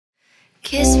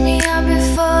Kiss me up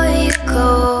before you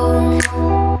go.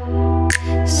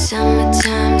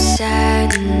 Summertime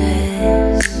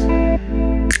sadness.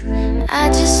 I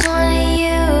just wanted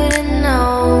you to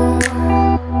know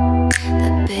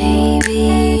that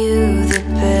baby, you the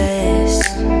best.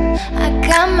 I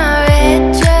got my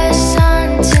red dress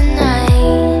on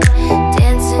tonight,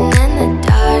 dancing in the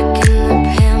dark in the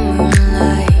pale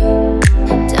moonlight.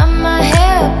 Done my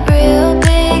hair up real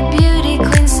big, beauty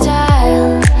queen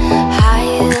style. High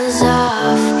heels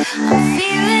off, I'm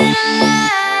feeling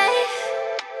alive.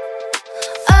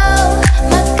 Oh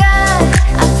my God,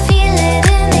 I feel it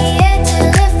in the air till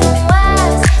it from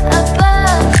wise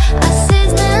above. I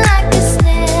sizzling like a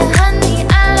snare, honey,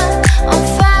 I'm on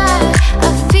fire. I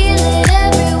feel it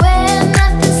everywhere,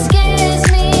 nothing scares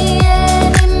me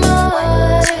anymore.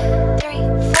 1, 2, 3,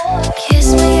 4. Kiss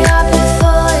me up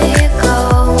before you go.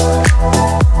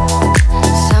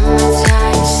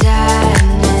 Summertime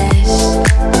sadness.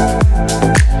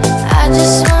 I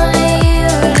just wanted you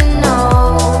to know,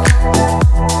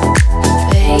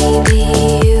 baby,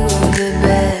 you the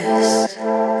best.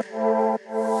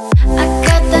 I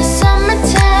got that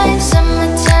summertime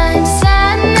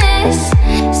sadness.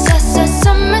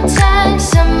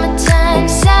 Summertime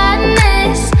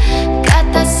sadness. Got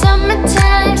that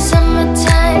summertime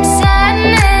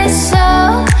sadness. Oh,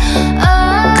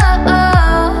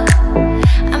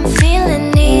 I'm feeling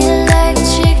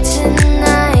electric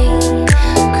tonight.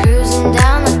 Cruising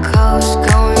down the coast,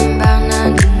 going about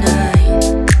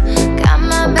 99. Got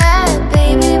my bad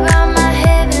baby by my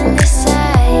heavenly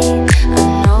side. I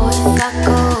know if I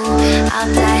go, I'll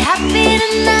die happy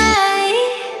tonight.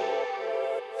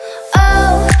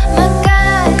 Oh my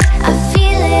God, I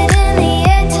feel it in the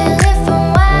air till it from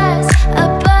wise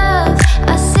above. I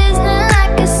sizzling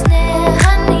like a snare,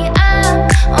 honey, I'm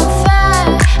on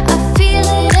fire. I feel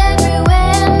it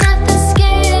everywhere, nothing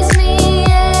scares me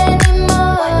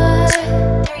anymore. 1,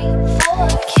 2, 3, 4.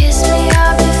 Kiss me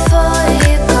up before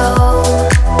you go.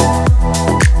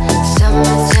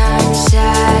 Summertime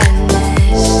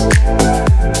sadness.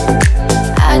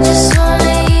 I just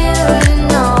wanted you to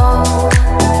know,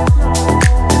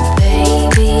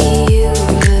 baby, you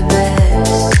the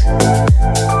best.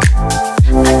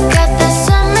 I got that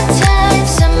summertime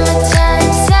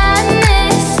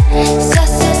sadness.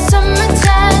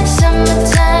 Summertime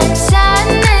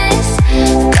sadness.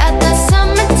 Got that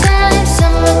summertime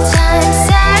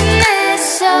sadness.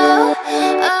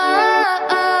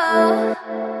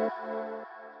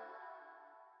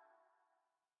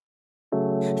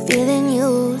 Feeling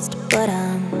used, but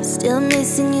I'm still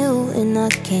missing you, and I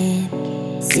can't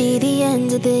see the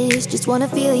end of this. Just wanna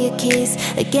feel your kiss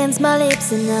against my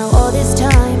lips, and now all this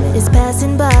time is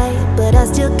passing by, but I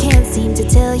still can't seem to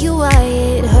tell you why.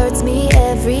 It hurts me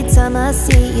every time I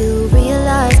see you,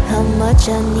 realize how much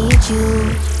I need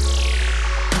you.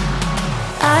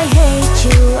 I hate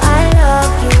you, I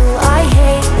love you, I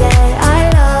hate that I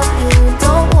love you.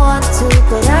 Don't want to,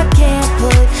 but I can't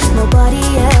put nobody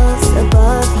else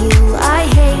above you. I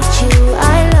hate you, I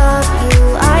love you,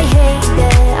 I hate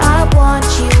that I want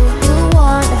you. You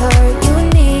want her, you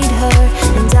need her,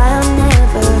 and I'll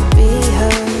never be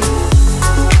her.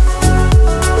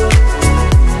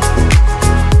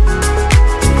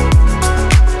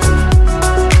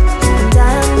 And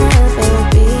I'll never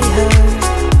be her.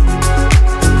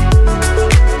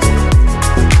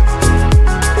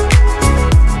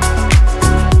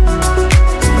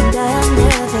 And I'll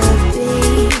never be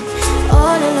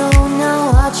all alone now.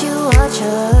 Watch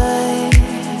her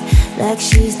like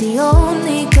she's the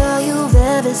only girl you've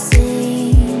ever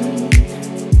seen.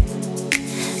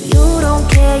 You don't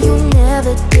care, you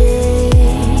never did.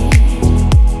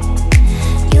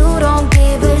 You don't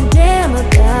give a damn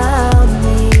about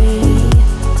me.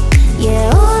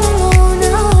 Yeah, all alone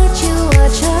now.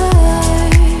 Watch her.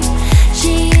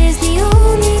 She is the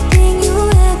only thing you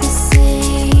ever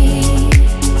see.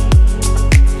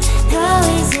 How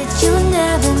is it you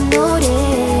never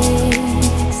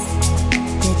noticed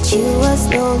that you are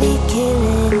slowly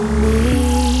killing me?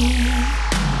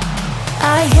 I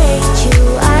hate you,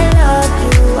 I love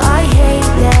you, I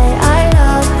hate that I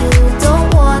love you. Don't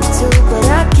want to, but I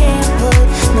can't put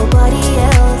nobody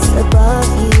else above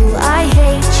you. I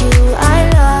hate you, I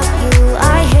love you, I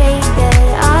hate that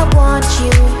I want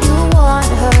you. You want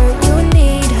her, you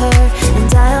need her,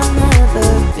 and I'll never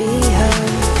be her.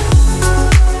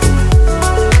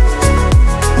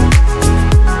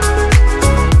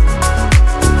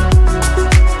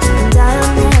 And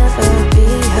I'll never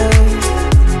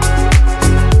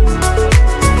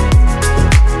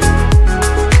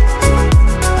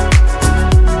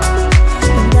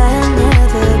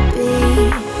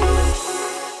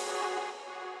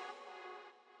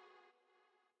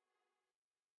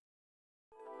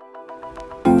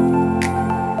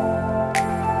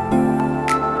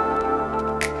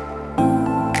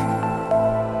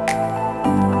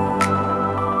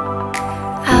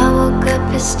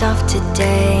but pissed off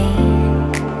today.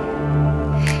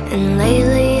 And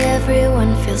lately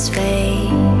everyone feels fake.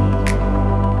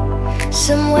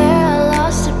 Somewhere I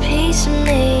lost a piece of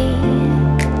me,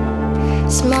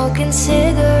 smoking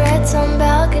cigarettes on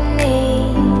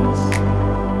balconies.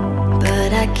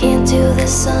 But I can't do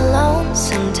this alone.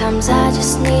 Sometimes I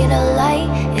just need a light.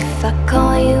 If I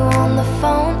call you on the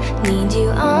phone, need you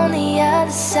on the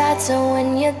other side. So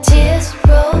when your tears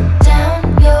roll down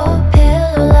your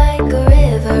pillow like a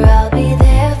river, I'll be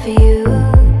there for you.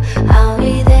 I'll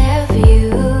be there for you.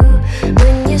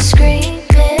 When you're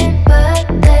screaming but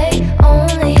they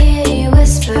only hear you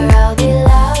whisper, I'll be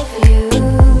loud for you.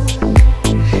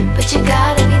 But you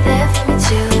gotta be there for me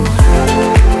too.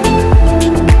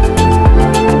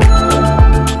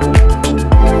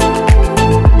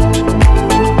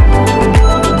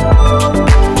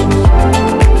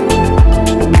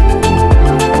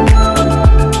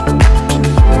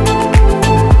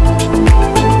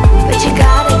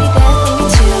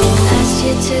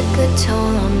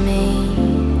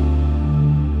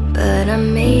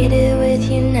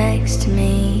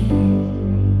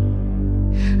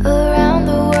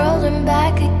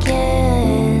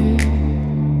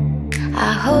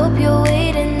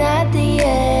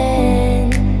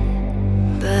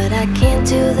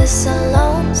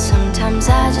 Alone. Sometimes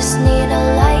I just need a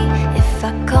light. If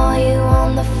I call you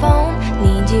on the phone,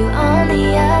 need you on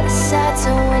the other side.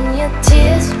 So when your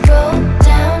tears roll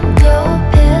down your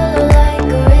pillow like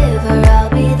a river, I'll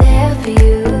be there for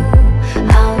you.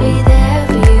 I'll be there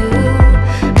for you.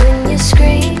 When you're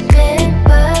screaming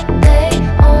but they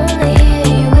only hear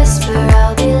you whisper,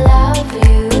 I'll be loud for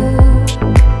you.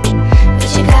 But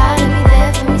you gotta be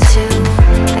there for me too.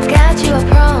 I got you, I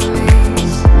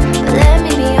promise. But let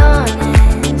me be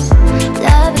honest,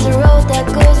 love is a road that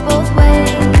goes both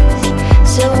ways.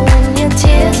 So when your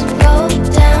tears roll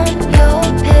down your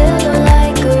pillow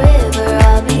like a river,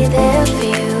 I'll be there for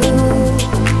you.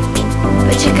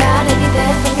 But you gotta be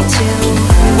there for me too.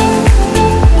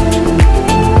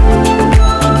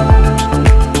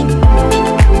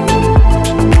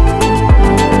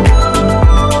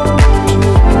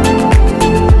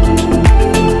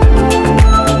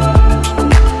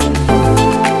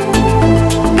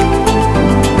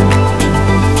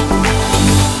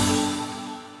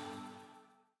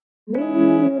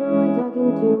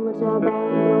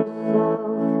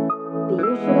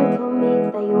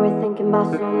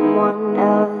 Someone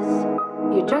else.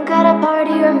 You're drunk at a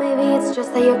party, or maybe it's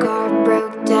just that your car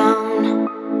broke down.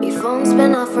 Your phone's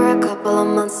been off for a couple of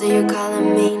months, so you're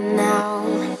calling me now.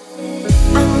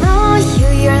 I know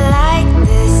you're like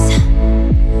this.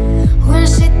 When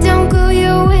shit don't go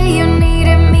your way, you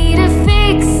needed me to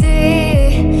fix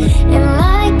it. And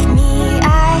like me,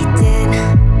 I did,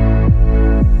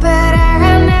 but I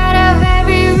ran out of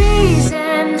every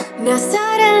reason. Now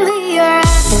suddenly you're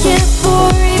asking for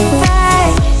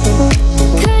advice.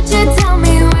 Could you tell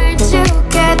me where'd you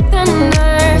get the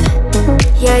nerve?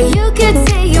 Yeah, you could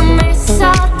say you miss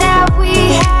all that we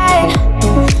had,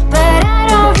 but I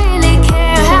don't really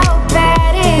care how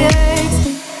bad it hurts.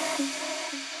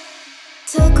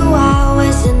 Took a while,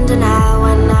 was in denial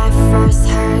when I first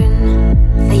heard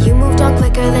that you moved on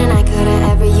quicker than I could have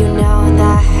ever, you know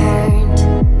that hurt.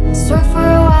 Swore for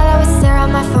a while I would stare at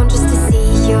my phone just to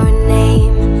see your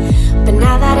name, but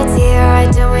now that it's here I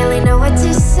don't really know what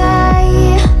to say.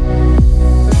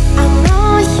 I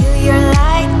know you're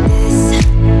like this.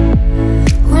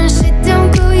 When shit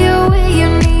don't go your way, you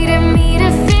needed me to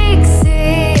fix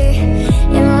it.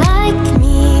 And like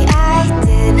me, I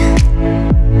did,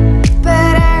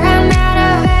 but I ran out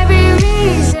of every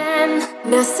reason.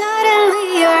 Now suddenly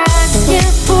you're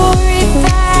asking for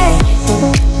advice.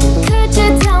 Could you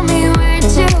tell me where'd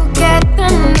you get the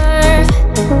nerve?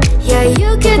 Yeah, you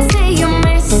could say you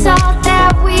miss all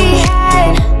that we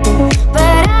had,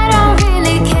 but I don't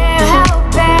really care how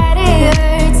bad it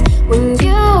hurts. When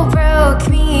you broke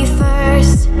me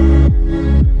first,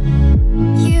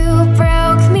 you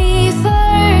broke me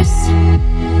first.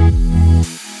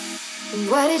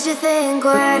 What did you think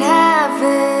would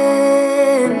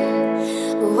happen?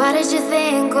 What did you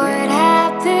think would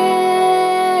happen?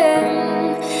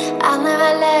 I'll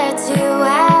never let you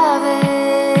have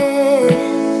it.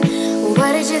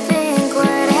 What did you think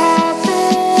would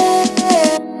happen?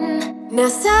 Now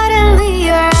suddenly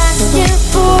you're asking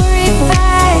for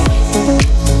advice.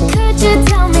 Could you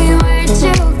tell me where'd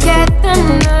you get the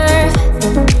nerve?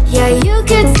 Yeah, you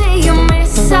could say you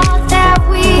miss all that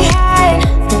we had,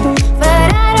 but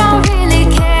I don't really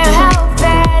care how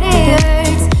bad it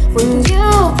hurts. When you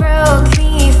broke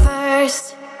me first,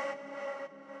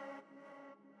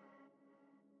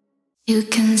 you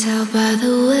can tell by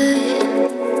the way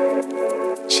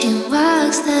She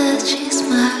walks that she's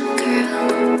my girl.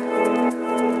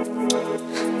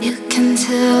 You can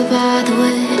tell by the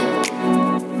way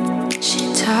she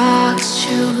talks,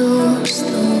 she rules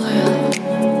the world.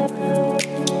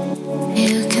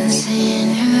 You can see in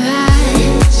her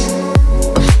eyes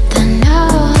that no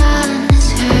one is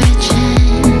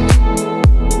hurting.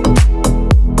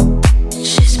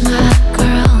 She's my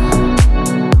girl,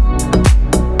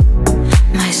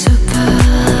 my Supergirl.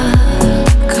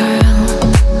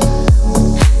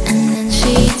 And then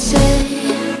she'd say,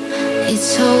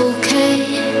 it's okay,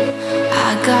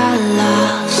 I got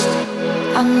lost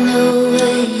on the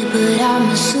way, but I'm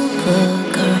a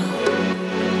Supergirl.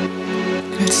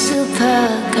 And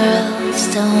Supergirls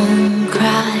don't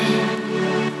cry.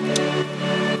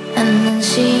 And then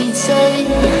she'd say,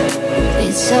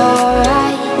 it's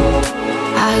alright,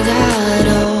 I got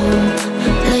home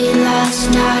late last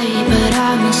night, but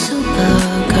I'm a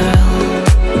Supergirl.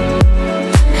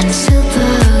 And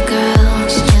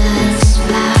Supergirls just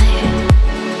fly.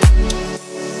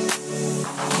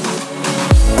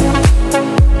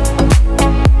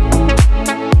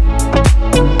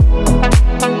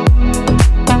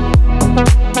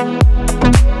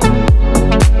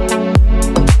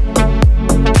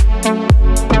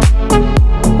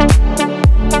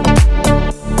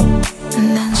 And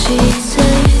then she'd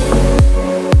say,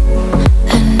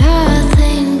 and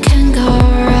nothing can go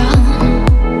wrong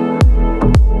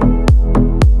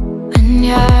when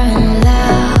you're in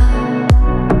love.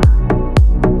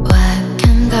 What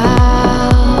can go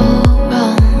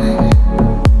wrong?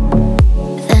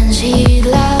 Then she'd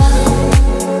love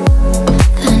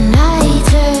the night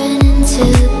turn into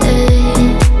day,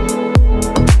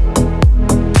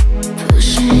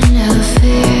 pushing her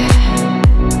fear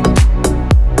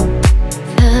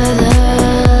further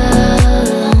alone.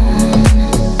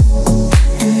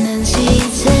 And then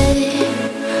she'd say,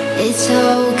 it's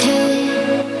okay,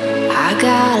 I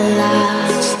got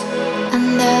lost on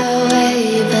the way,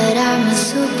 but I'm a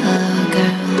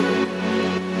Supergirl.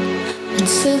 And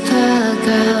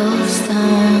Supergirls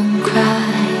don't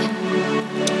cry.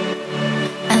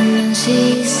 And then she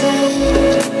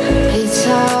said, it's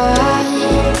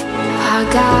alright, I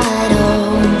got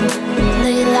home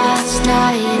late last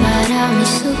night, but I'm a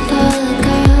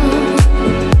Supergirl.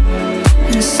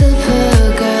 And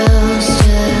Supergirls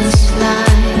just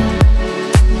fly.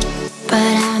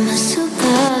 But I'm a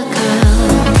Supergirl.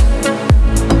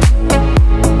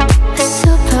 A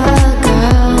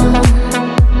Supergirl.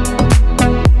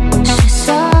 She's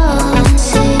sowing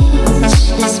seeds,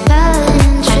 she's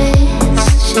spelling trees.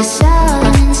 She's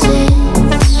sowing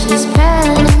seeds, she's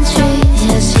spelling trees.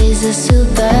 Yeah, she's a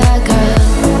Supergirl.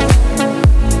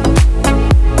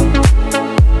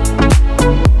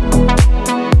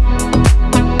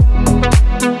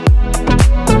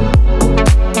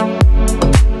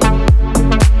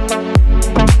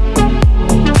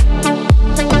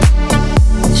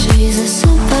 She's a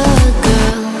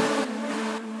Supergirl.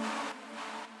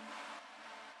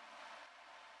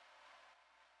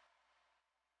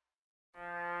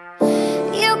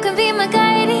 You can be my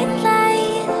guiding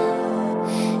light,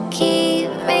 keep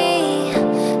me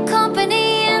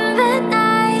company in the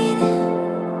night.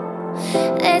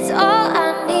 That's all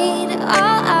I need,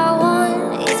 all I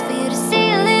want is for you to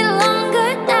stay a little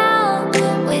longer now,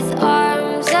 with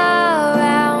arms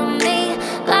around me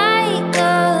like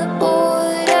a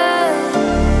border,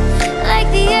 like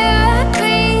the air I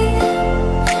breathe.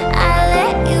 I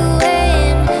let you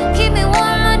in, keep me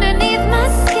warm underneath my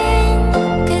skin,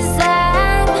 'cause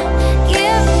I'm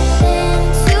giving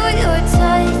to your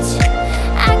touch.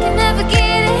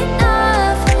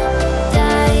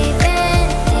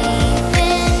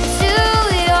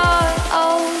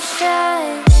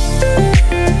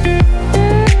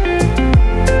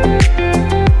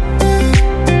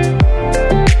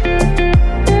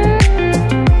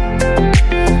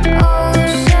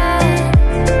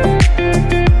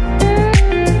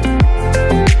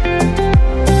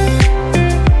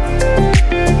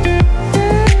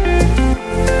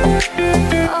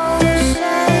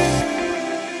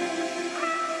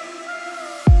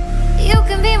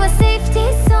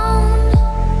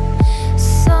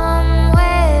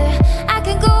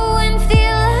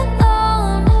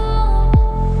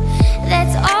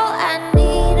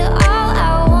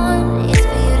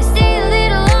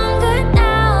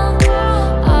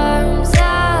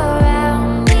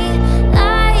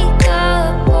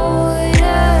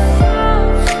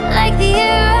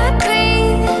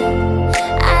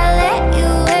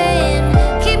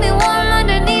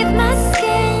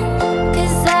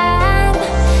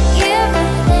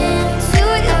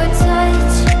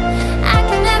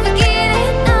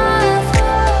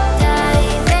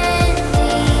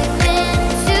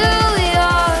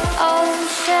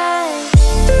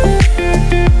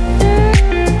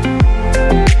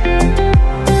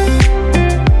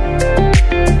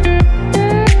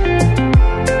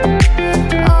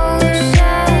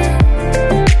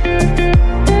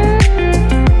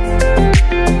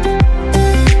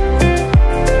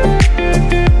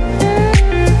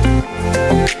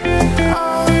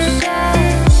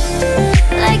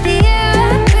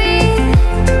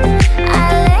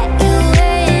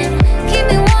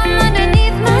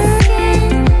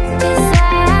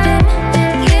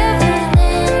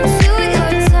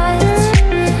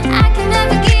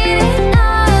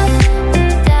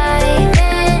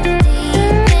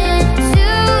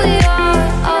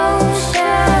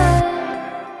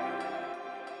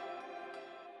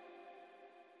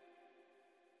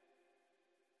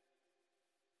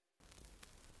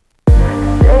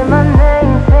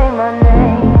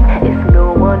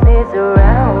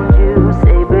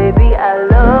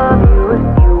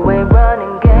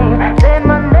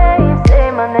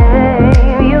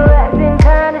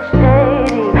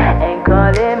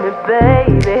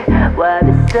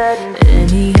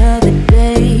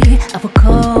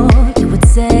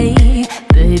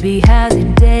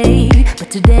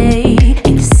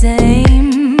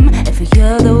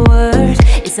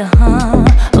 a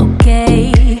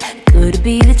okay. Could it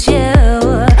be that you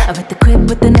are at the crib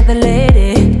with another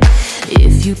lady?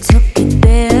 If you took it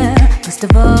there, first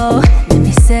of all, let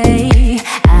me say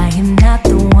I am not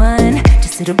the one to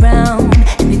sit around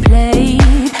and be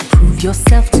played. Prove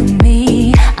yourself to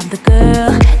me, I'm the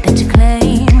girl that you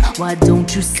claim. Why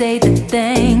don't you say the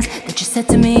things that you said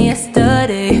to me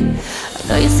yesterday? I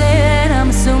know you say that I'm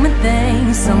assuming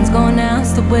things. Something's going out,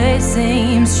 it's the way it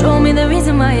seems. Show me the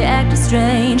reason why you're acting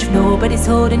strange. If nobody's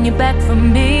holding you back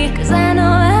from me, cause I know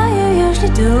how you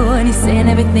usually do. And you're saying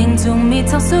everything to me,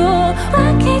 tell so.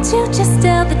 Why can't you just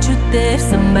tell the truth? If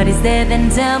somebody's there, then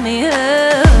tell me who.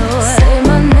 Say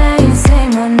my name, say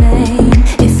my name.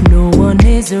 If no one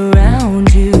is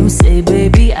around you, say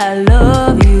baby I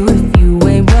love you. If you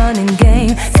ain't running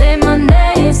game, say my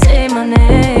name, say my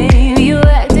name. You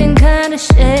acting kinda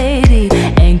shady,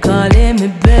 ain't calling me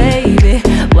baby.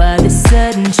 Why this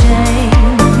sudden change?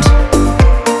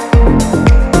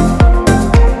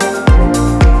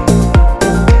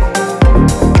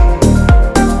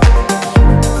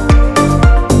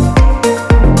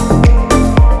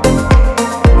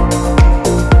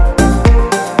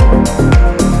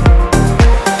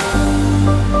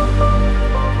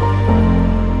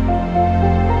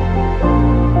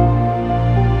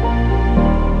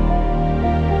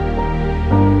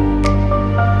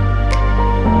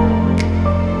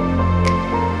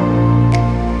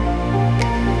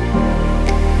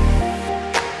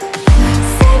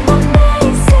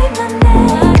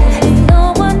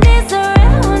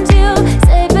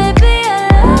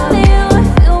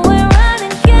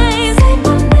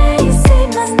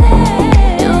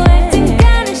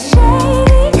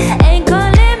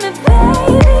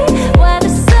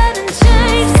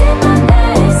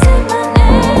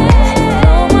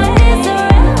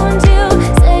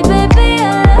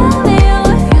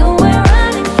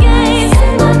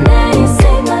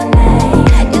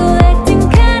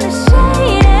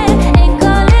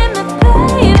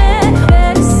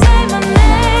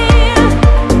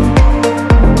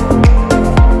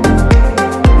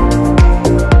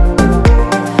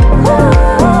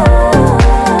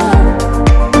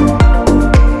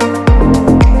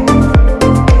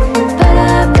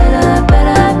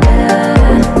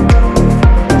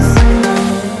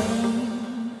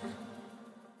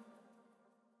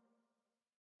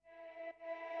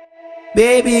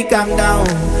 Baby, calm down,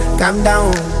 calm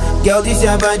down. Girl, this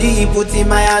your body, put in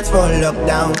my heart for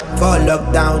lockdown,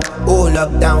 oh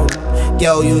lockdown.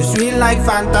 Girl, you sweet like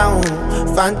phantom,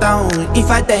 phantom.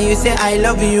 If I tell you say I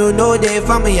love you, no day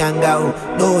for me younger,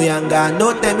 no younger.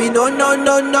 No tell me no, no,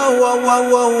 no, no. Oh, oh,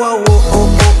 oh, oh, oh,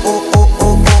 oh, oh, oh,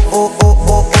 oh, oh, oh, oh,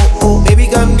 oh, oh. Baby,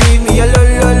 come give me a lo,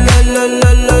 lo, lo, lo,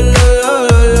 lo, lo, lo, lo,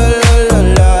 lo,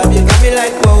 lo. You got me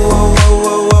like whoa, whoa,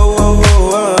 whoa, whoa, whoa, whoa,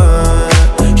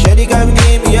 whoa. Shawty, come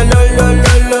give me a lo, lo,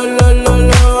 lo, lo, lo, lo, lo,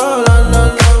 lo, lo.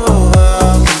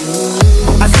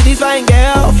 I see this fine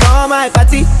girl for my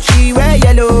party, she wear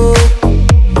yellow.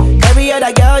 Every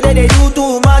other girl that they do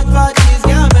too much for this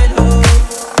girl mellow.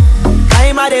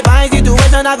 I'm a divine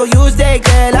situation, I go use the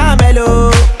girl, I'm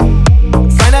mellow.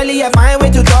 Finally I find way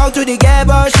to talk to the girl,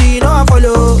 but she know I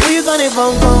follow. Who you gonna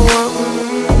phone for one?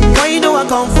 Why you know I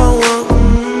come for one?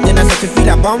 Then I start to feel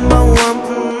a bum bum one.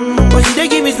 But she dey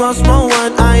give me small small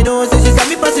one. I know, say she saw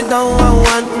me pass it down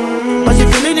one. But she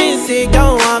feeling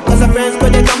insecure one. Cause her friends,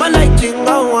 but they come and like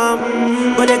chingo one.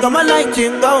 But they come and like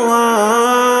chingo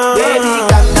one. Baby,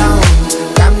 calm down,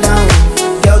 calm down.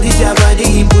 Girl, this your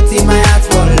body, put in my heart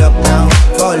for lockdown,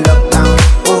 oh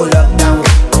lockdown.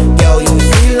 Girl, you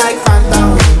feel like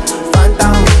phantom,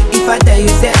 phantom. If I tell you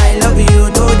say I love you,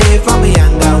 no day for me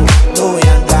younger, no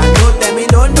younger. No tell me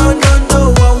no, no, no, no.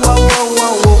 Whoa, whoa, whoa,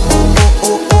 whoa, whoa, oh, oh, oh,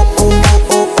 oh, oh,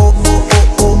 oh, oh, oh,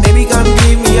 oh, oh. Baby, come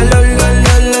give me a lo, lo,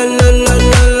 lo, lo, lo, lo, lo,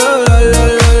 lo, lo,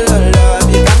 lo, lo.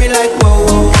 You got me like whoa,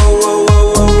 whoa, whoa, whoa,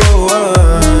 whoa, whoa,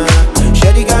 whoa.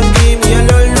 Shawty, come give me a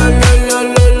lo, lo, lo, lo,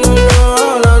 lo, lo,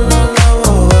 lo, lo, lo.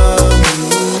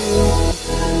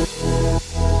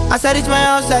 As I reach my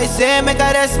house, I say, make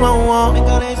a rest, my one.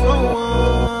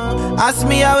 Ask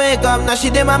me, I wake up, now she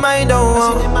did my mind,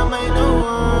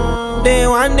 oh. Day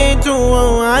one, day two,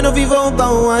 I know people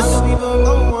go us.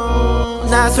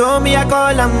 Now so me, I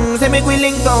call them, say make we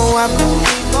link go up.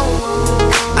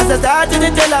 As I start to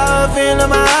tell her, feel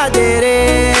my heart it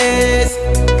is.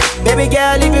 Baby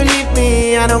girl, if you leave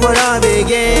me, I don't go love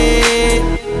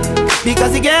again.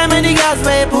 Because you gave me the gas,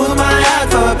 may pull my heart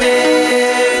for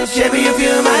pain. Baby, you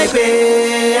feel my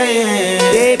pain.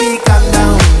 Baby, calm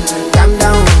down, calm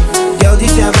down. Girl,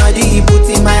 this your body, put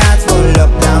in my heart for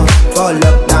lockdown, oh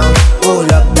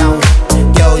lockdown.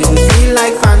 Girl, you feel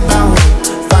like phantom,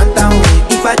 phantom.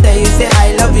 If I tell you say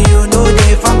I love you, no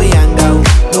day for me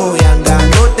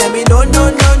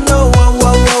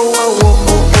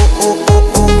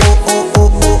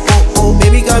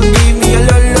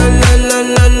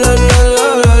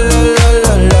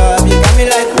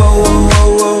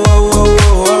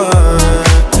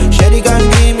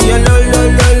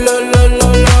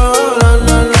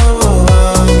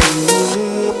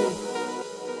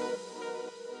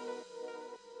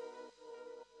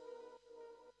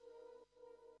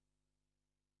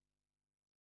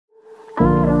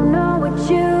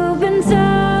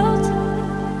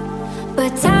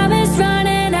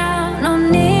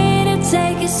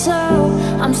take it slow.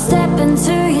 I'm stepping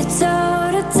to you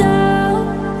toe to toe.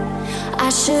 I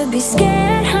should be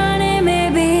scared, honey,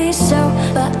 maybe so,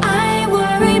 but I ain't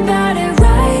worried about it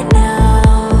right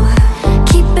now.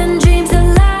 Keeping dreams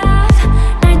alive,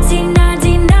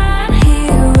 1999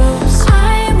 heroes.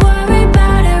 I ain't worried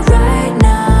about it right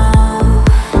now.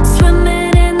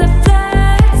 Swimming in the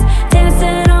floods,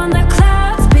 dancing on the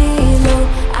clouds below.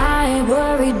 I ain't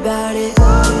worried about it.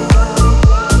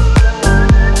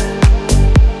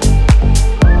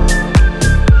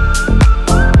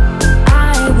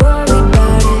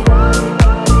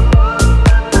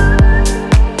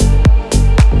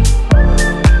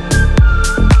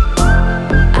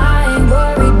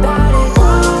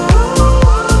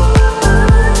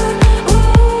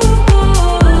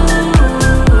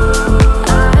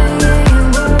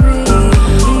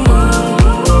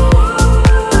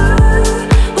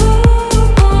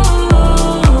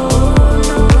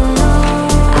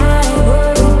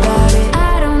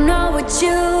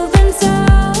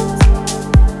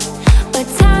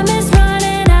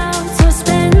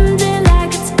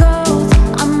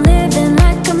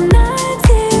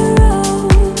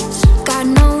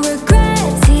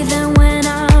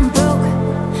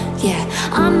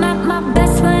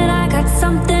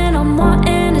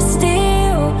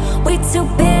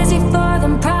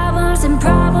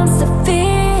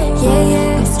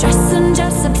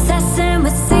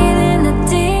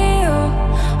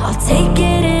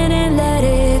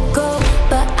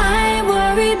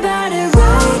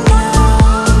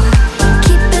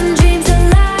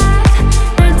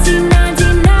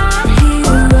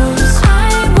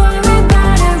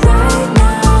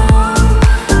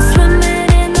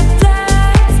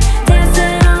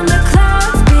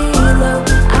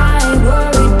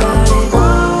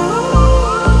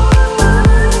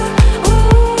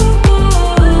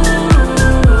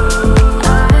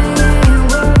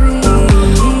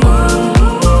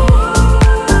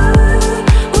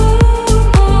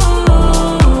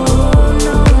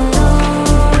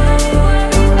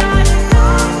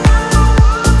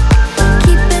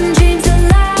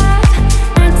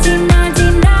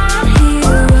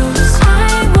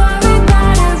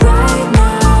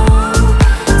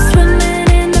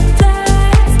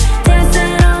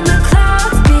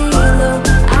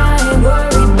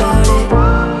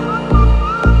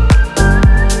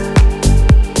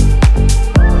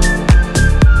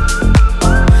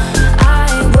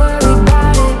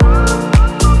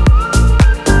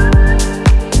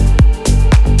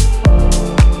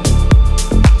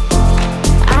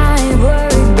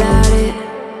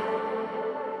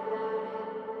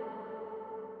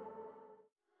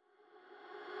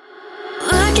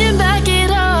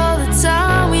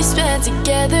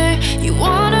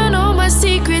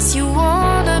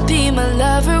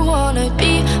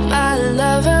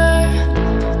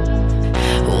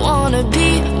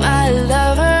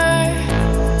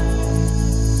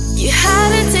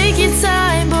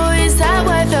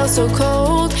 So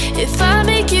cold. If I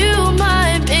make you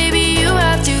mine, baby, you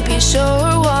have to be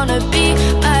sure. Wanna be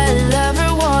my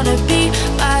lover, wanna be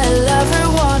my lover,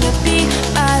 wanna be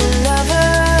my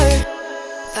lover.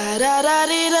 Da da da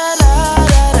dee da da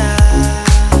da da.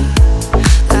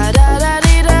 Da da da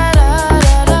dee da da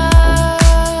da da.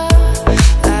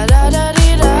 Da da da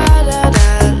dee da da da.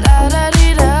 Da da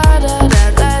dee da da da.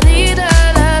 Da dee da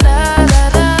da da da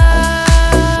da.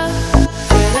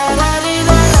 Da da da dee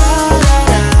da da.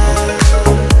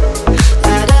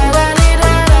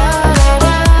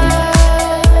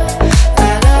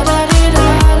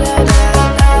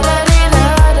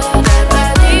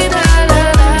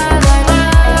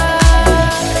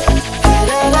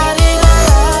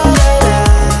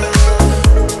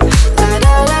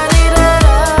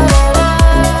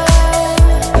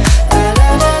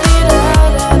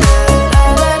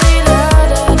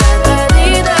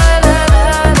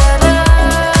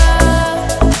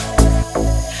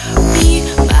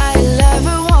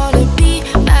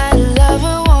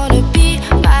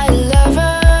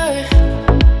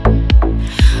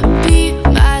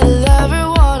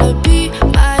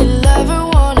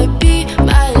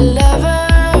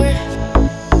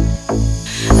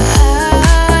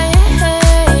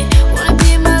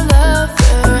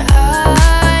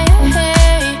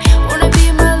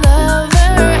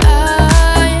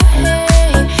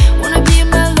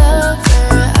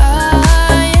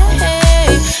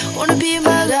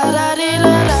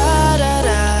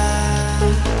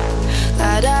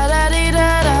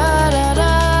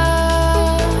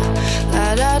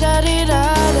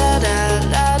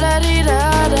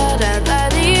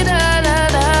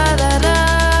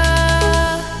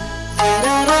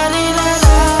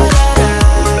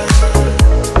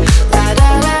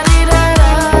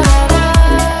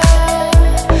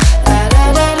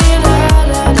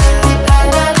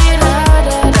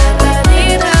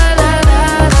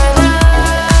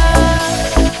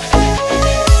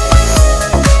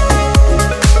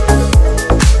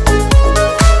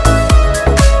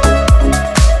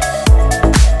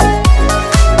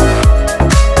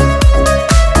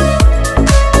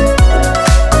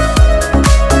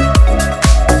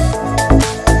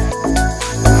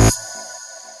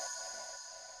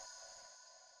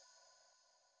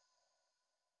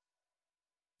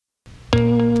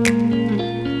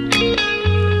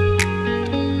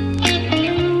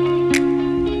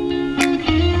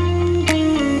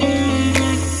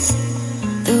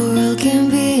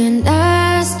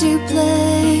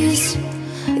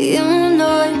 You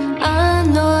know it, I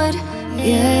know it,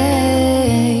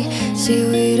 yeah. See,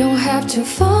 we don't have to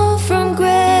fall from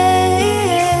grace.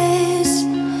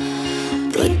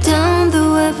 Put down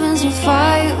the weapons you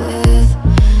fight with.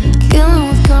 Kill 'em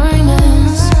with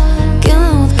kindness. Kill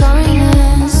 'em with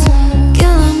kindness.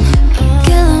 Kill 'em,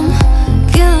 kill 'em,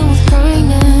 kill 'em with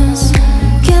kindness.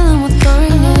 Kill 'em with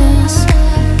kindness.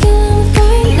 Kill 'em with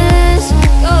kindness.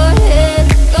 Go ahead,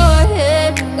 go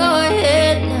ahead, go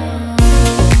ahead now.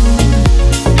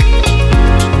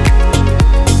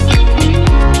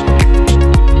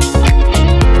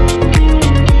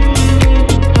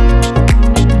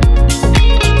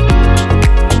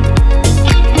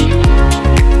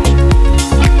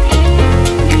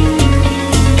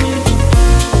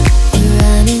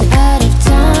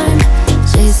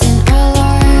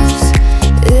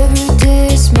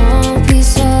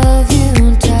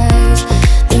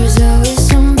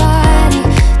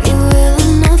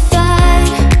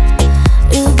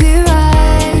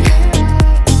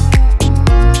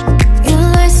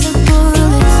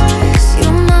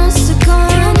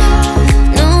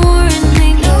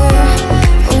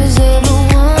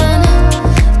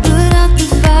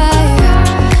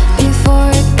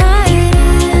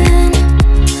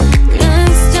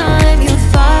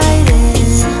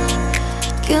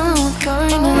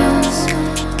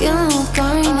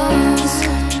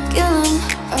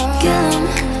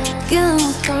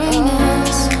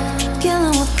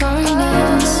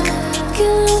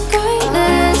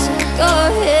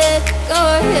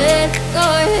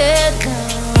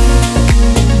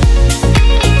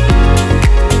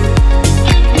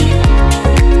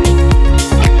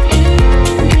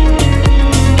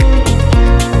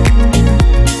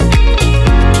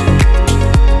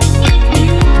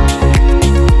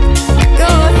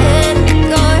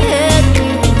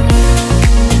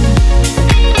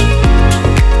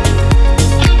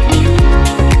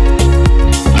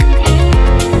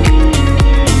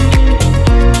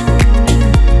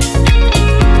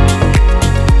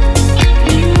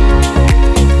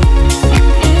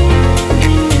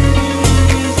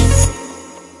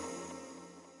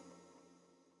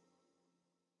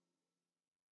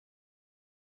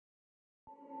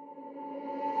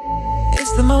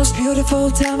 It's the most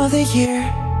beautiful time of the year.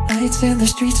 Lights in the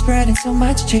streets spreading so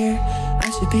much cheer. I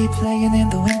should be playing in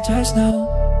the winter snow,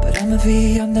 but I'ma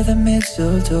be under the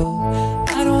mistletoe.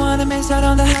 I don't wanna miss out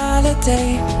on the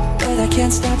holiday, but I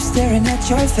can't stop staring at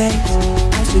your face.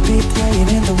 I should be playing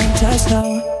in the winter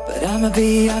snow, but I'ma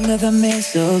be under the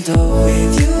mistletoe.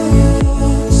 With you,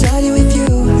 shawty with you,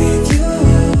 with you,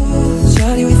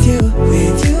 shawty with you,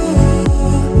 with you,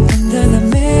 under the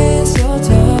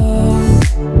mistletoe.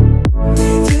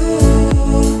 With you,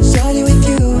 shawty with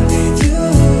you, with you,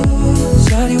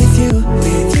 shawty with you,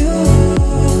 with you,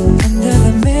 under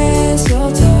the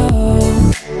mistletoe.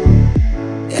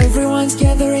 Everyone's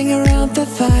gathering around the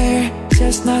fire,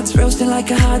 chestnuts roasting like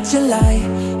a hot July.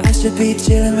 I should be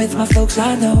chilling with my folks,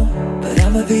 I know, but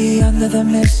I'ma be under the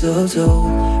mistletoe.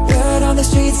 Word on the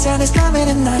streets and it's coming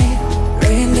at night.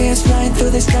 Reindeers flying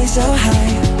through the sky so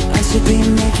high. I should be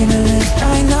making a list,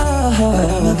 I know, but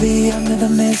I'ma be under the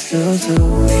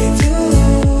mistletoe. With you,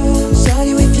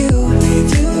 shawty with you,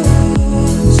 with you,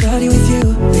 shawty with you,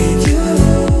 with you,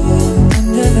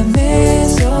 under the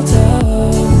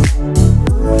mistletoe.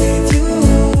 With you,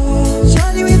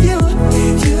 shawty with you,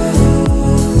 with you,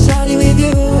 shawty with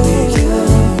you, with you,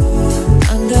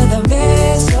 under the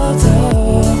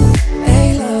mistletoe. Hey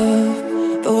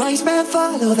love, the wise men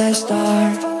follow their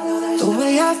star, the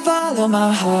way I follow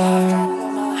my heart,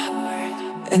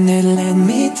 and it led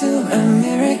me to a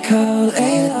miracle.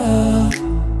 Hey love,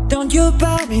 don't you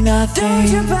buy me nothing,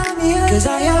 cause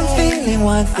I am feeling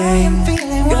one thing.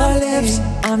 Your lips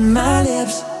on my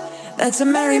lips, that's a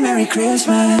merry, merry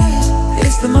Christmas.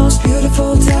 It's the most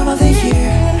beautiful time of the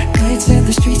year. Lights in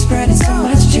the streets spreading so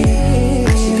much cheer.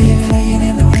 I should be playing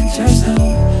in the winter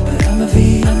snow, but I'ma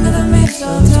be under the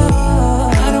mistletoe.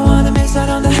 I don't wanna miss out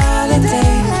on the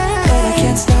holiday, but I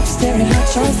can't stop staring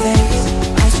at your face.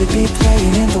 I should be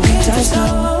playing in the winter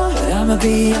snow, but I'ma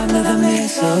be under the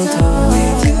mistletoe.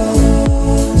 With you,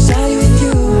 shawty with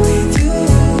you, with you,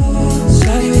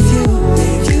 shawty with you,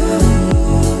 with you,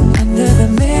 under the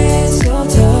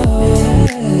mistletoe.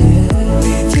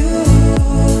 With you,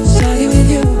 shawty with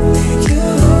you, with you,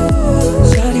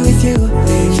 shawty with you,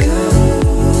 with you,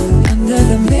 under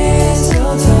the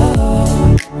mistletoe.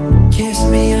 Kiss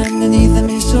me underneath the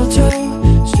mistletoe.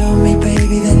 Show me,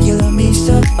 baby, that you love me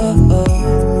so.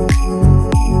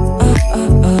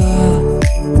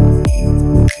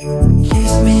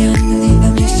 Kiss me underneath the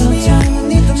mistletoe. Show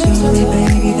me,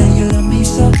 baby, that you love me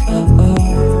so.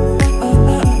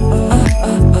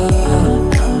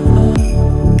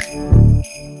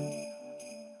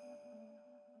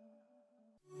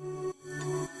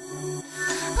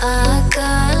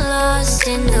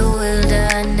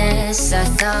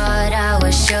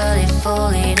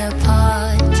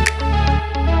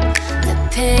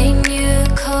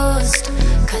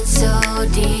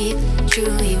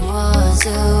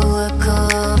 to work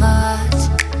of art.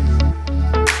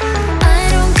 I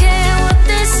don't care what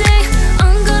they say,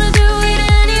 I'm gonna do it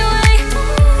anyway.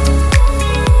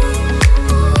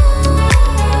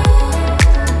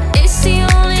 It's the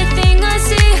only thing I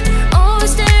see,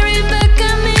 always staring back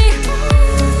at me.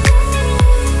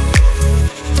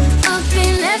 I've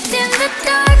been left in the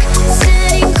dark,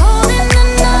 sitting cold in the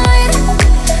night.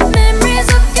 Memories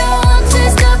of your haunted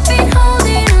stuff, been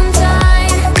holding on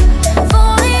tight.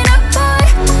 Falling apart,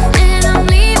 and I'm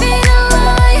leaving a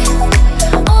lie.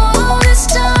 All this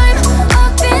time,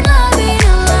 I've been loving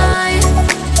a lie.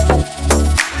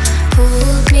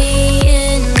 Pulled me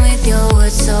in with your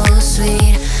words so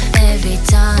sweet. Every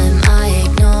time I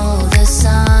ignore the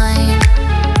sign.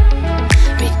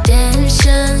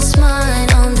 Redemption's mine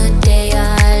on the day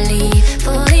I leave.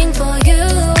 Falling for you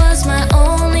was my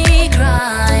only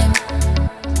crime.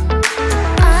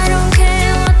 I don't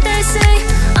care what they say,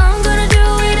 I'm gonna do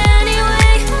it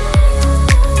anyway.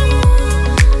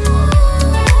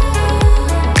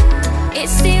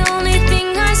 It's the only thing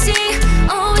I see,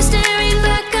 always staring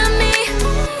back at me.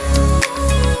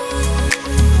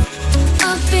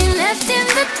 I've been left in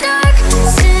the dark,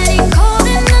 sitting cold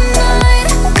in the night.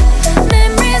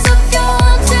 Memories of your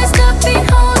haunted stuff, been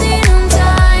holding on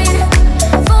tight.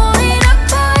 Falling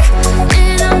apart,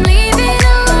 and I'm leaving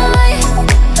a lie.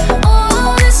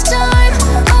 All this time,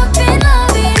 I've been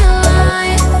loving a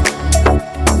lie.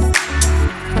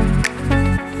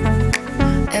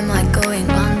 Am I going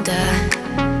under?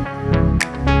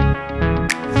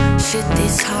 Should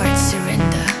this heart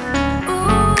surrender?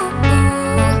 Ooh,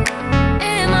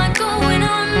 am I going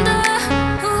under?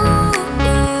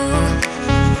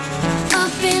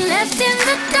 I've been left in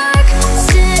the dark,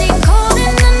 sitting cold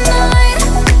in the night.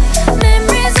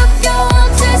 Memories of your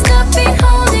haunted stuff, been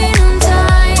holding on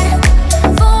tight.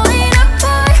 Falling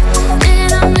apart,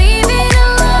 and I'm leaving a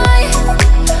lie.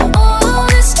 All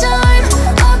this time,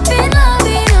 I've been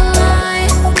loving a lie.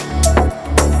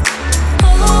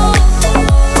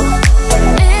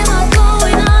 Am I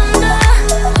going under?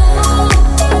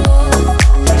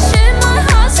 Should my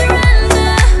heart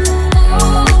surrender?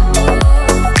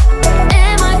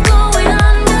 Am I going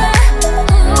under?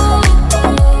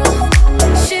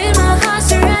 Should my heart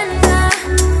surrender?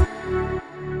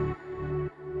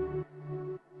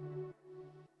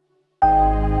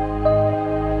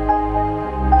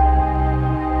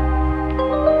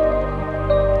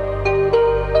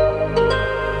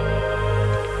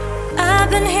 I've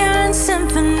been hearing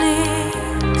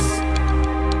symphonies.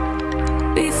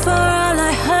 Before all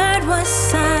I heard was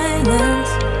silence.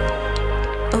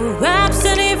 A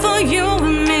rhapsody for you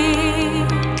and me.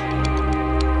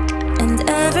 And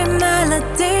every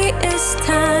melody is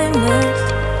timeless.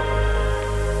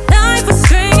 Life was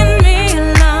stringing me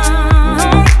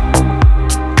along.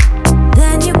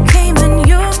 Then you came and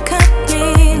you cut me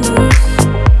loose.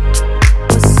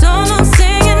 Was solo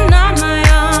singing on my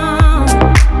own.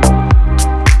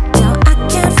 Now I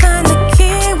can't find the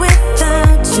key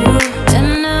without you. And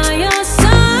now your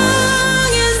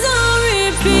song is on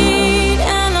repeat,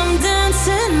 and I'm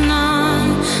dancing on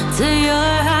to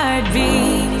your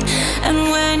heartbeat. And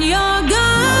when you're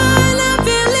gone, I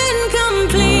feel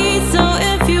incomplete. So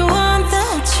if you want the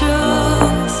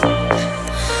truth,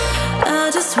 I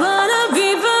just wanna be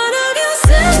part of your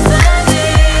symphony.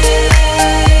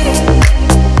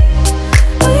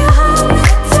 Will you hold me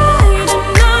tight and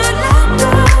not let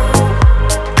go?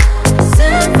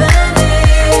 Symphony,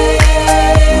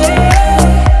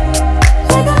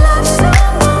 like a love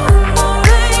song on the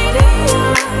radio.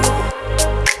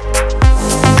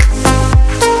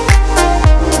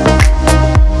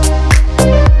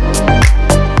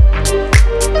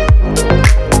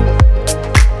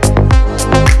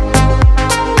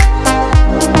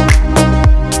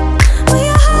 Will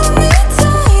you hold me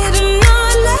tight and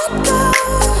not let go?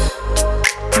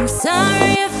 I'm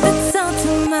sorry if it's all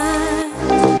too much,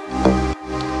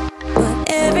 but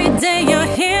every day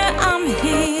you're here, I'm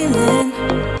healing.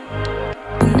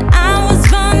 When I was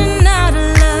running out of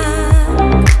love,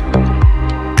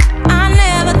 I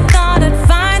never thought I'd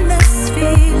find this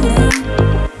feeling.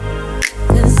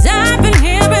 'Cause I've been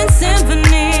hearing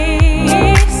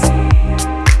symphonies.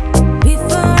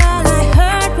 Before all I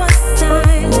heard was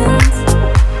silence.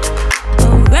 A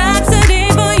rhapsody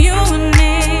for you and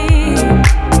me.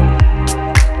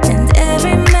 And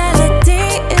every melody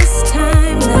is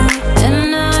timeless. And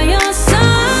now your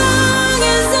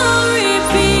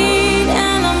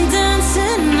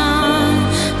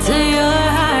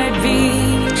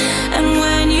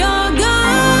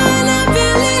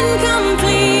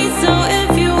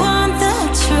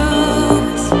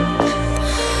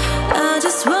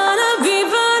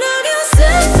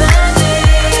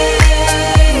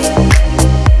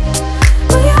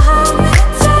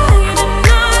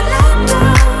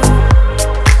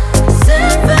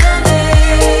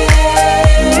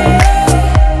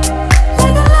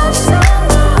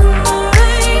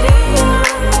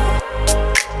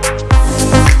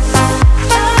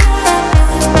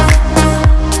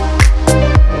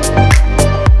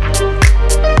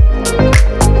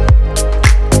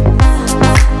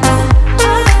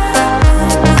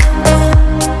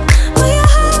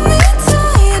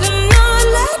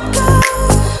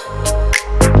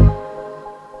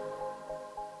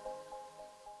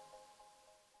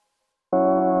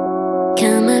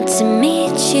to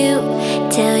meet you,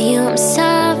 tell you I'm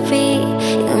sorry.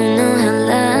 You know how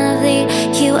lovely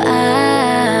you are.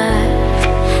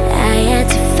 I had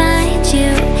to find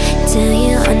you, tell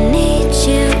you I need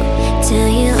you, tell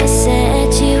you I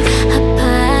set you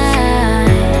apart.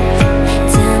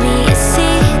 Tell me your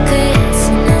secrets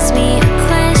and ask me your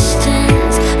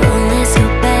questions. Oh, let's go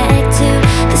back to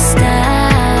the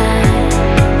start.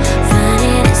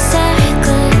 Running in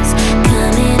circles,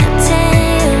 coming up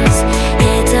tails,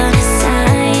 heads on a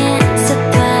science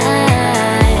apart.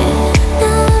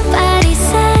 Nobody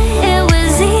said it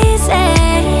was easy.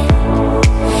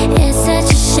 It's such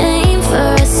a shame for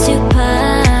us to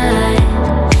part.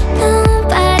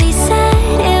 Nobody said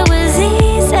it was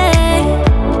easy.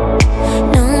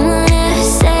 No one ever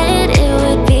said it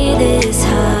would be this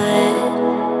hard.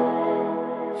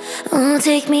 Oh,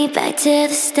 take me back to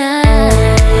the start.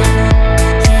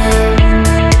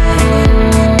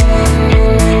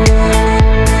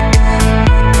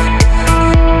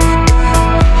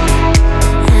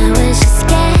 I was just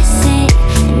guessing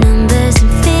numbers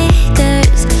and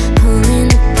figures, pulling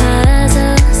the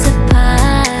puzzles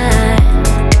apart.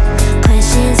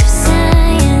 Questions for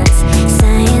science,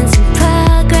 science in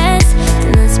progress. Do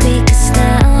not speak as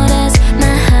loud as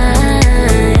my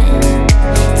heart.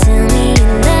 Tell me you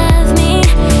love me,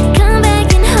 come back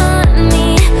and haunt me.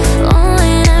 Oh,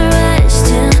 when I rush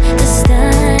to the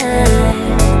start.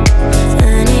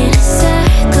 Running in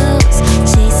circles,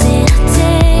 chasing our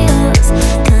tails,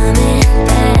 coming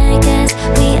back as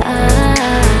we are.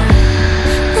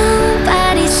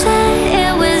 Nobody said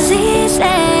it was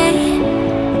easy.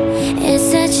 It's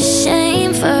such a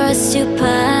shame for us to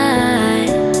part.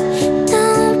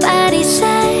 Nobody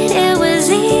said it was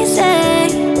easy.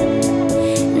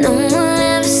 No one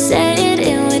ever said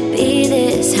it would be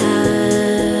this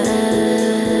hard.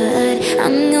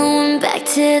 I'm going back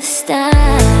to the start.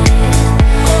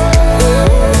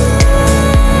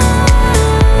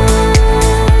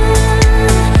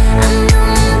 I'm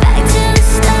going back to the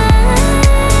start.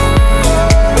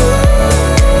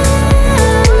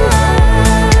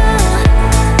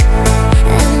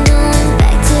 I'm going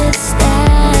back to the start. I'm going back to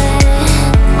the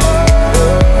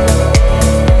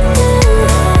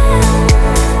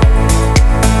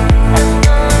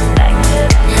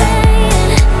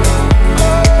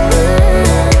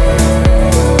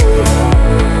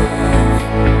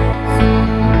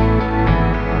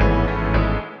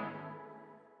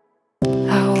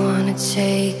I wanna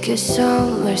take you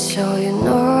somewhere so you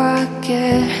know I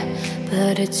care.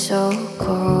 But it's so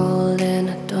cold and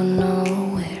I don't know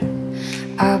where.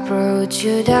 I brought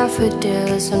you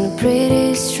daffodils on a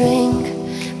pretty string,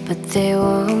 but they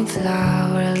won't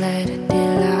flower later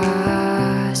than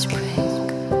last spring.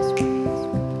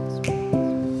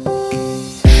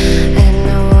 And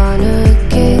I wanna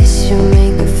kiss you,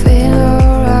 make you feel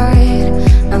alright.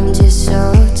 I'm just so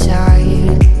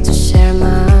tired to share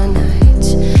my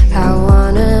nights. I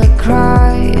wanna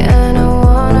cry and I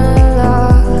wanna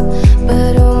laugh,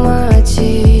 but all my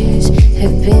tears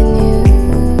have been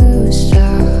used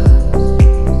up.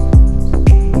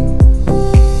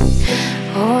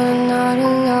 Oh, I'm not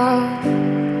in love,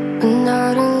 I'm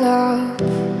not in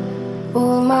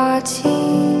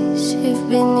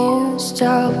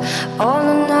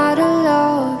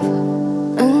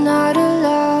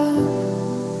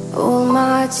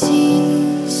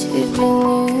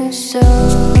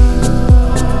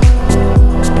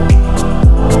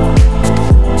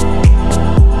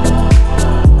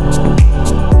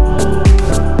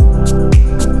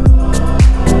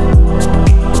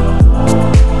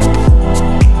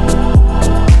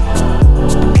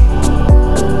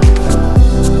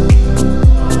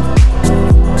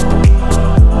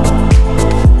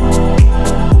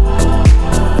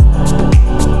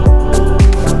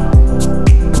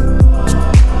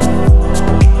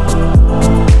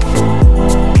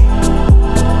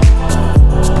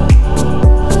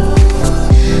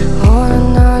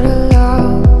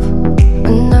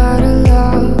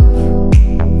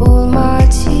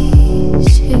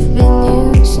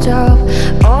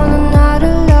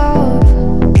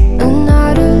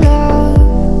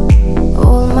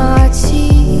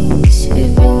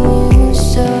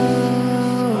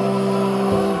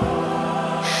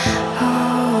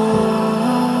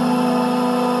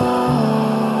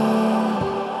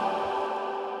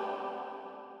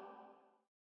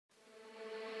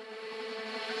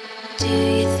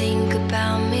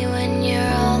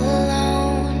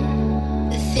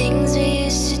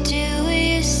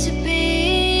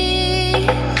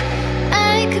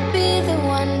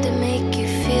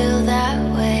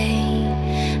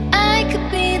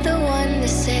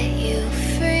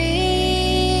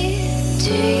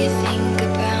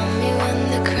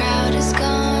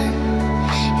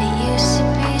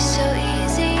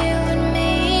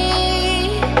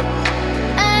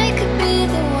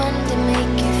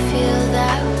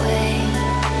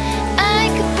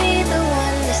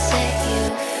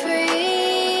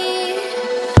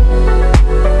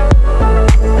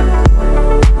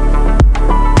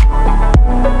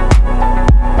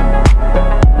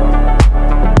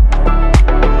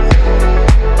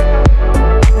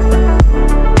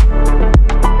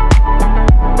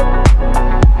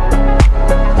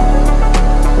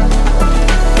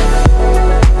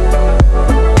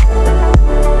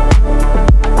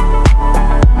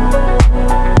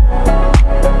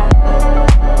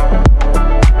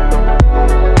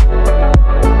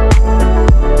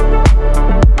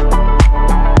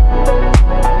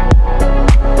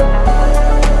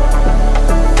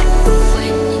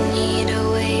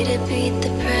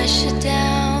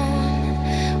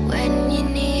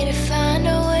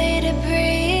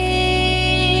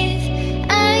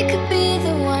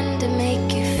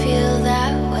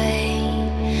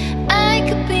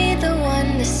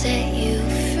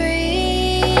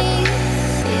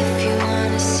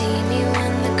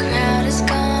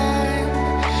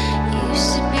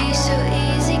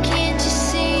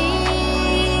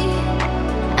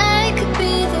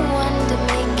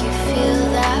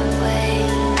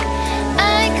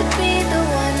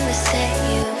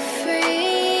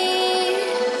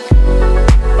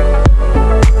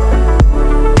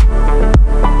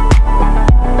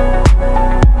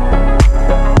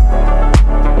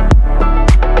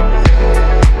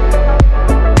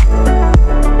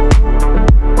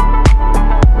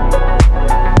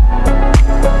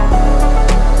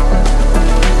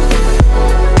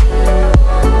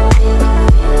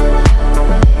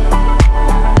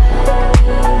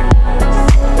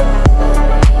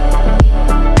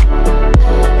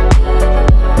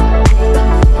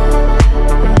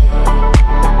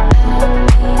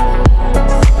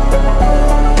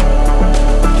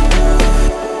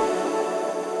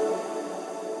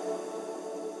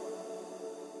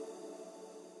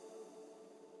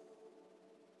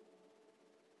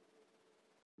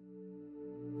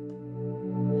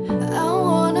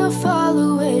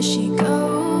where she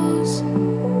goes.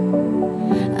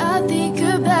 I think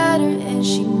about her and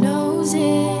she knows it.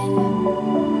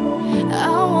 I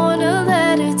wanna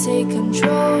let her take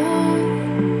control,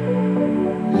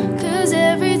 'cause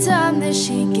every time that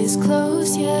she gets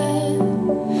close, yeah,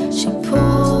 she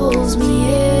pulls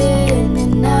me in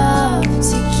enough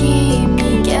to keep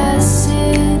me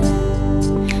guessing.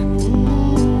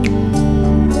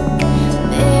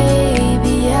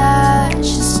 Maybe I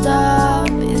should stop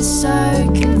and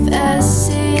start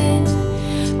confessing,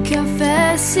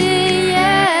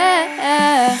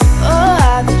 yeah. Oh,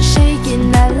 I've been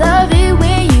shaking, I love it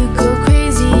when you go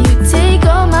crazy. You take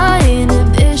all my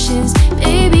inhibitions,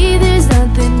 baby, there's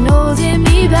nothing holding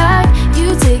me back. You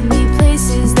take me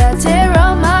places that tear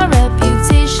up my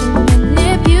reputation,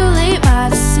 manipulate my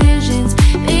decisions,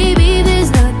 baby,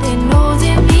 there's nothing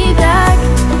holding me back.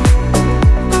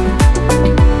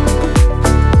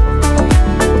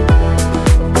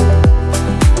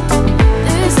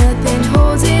 There's nothing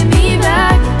holding me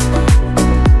back.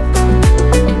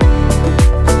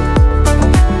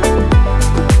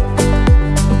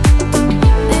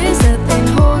 There's nothing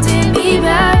holding me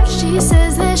back. She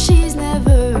says that she's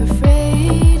never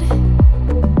afraid.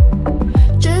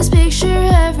 Just picture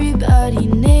everybody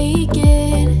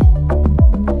naked.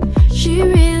 She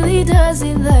really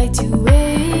doesn't like to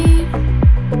wait.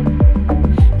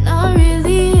 Not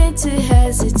really into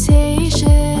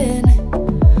hesitation.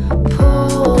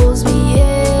 Pulls me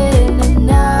in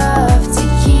enough to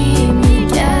keep me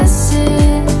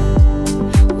guessing.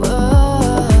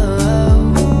 Whoa,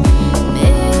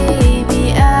 maybe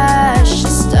I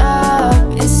should stop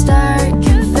and start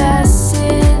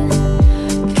confessing,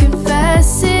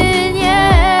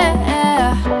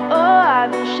 yeah. Oh, I've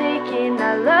been shaking, I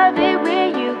love it when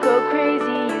you go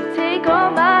crazy. You take all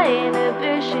my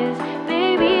inhibitions,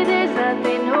 baby, there's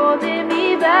nothing holding me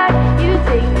back. You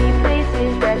take me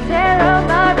places that tear up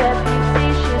my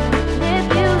reputation,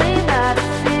 manipulate my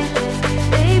decisions,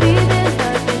 baby, there's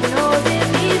nothing holding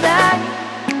me back.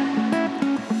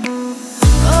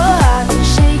 Oh, I've been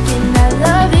shaking, I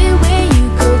love it when you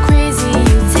go crazy.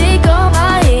 You take all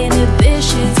my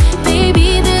inhibitions, baby,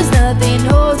 there's nothing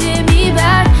holding me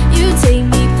back. You take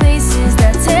me places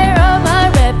that tear up my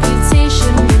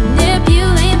reputation,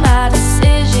 manipulate my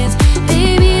decisions,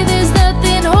 baby, there's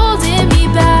nothing holding me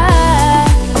back.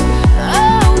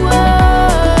 Oh, whoa.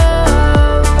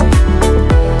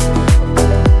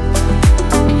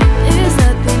 There's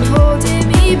nothing holding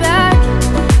me back.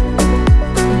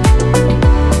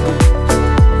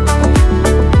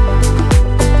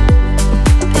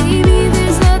 Baby,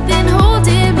 there's nothing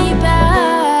holding me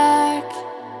back.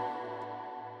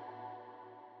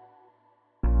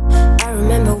 I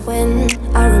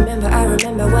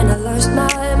remember when I lost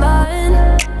my mind.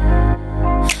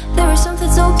 There was something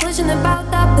so pleasant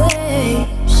about that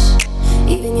place.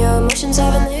 Even your emotions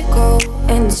have an echo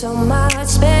in so much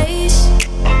space.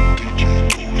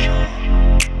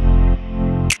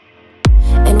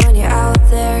 And when you're out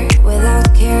there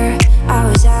without care, I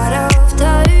was out of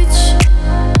touch.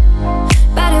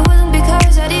 But it wasn't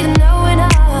because I didn't know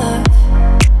enough.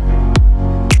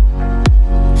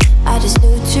 I just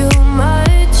knew too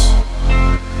much.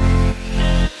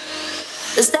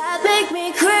 Does that make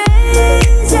me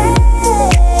crazy?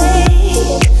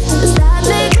 Does that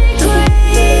make me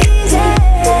crazy?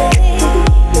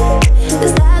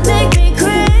 Does that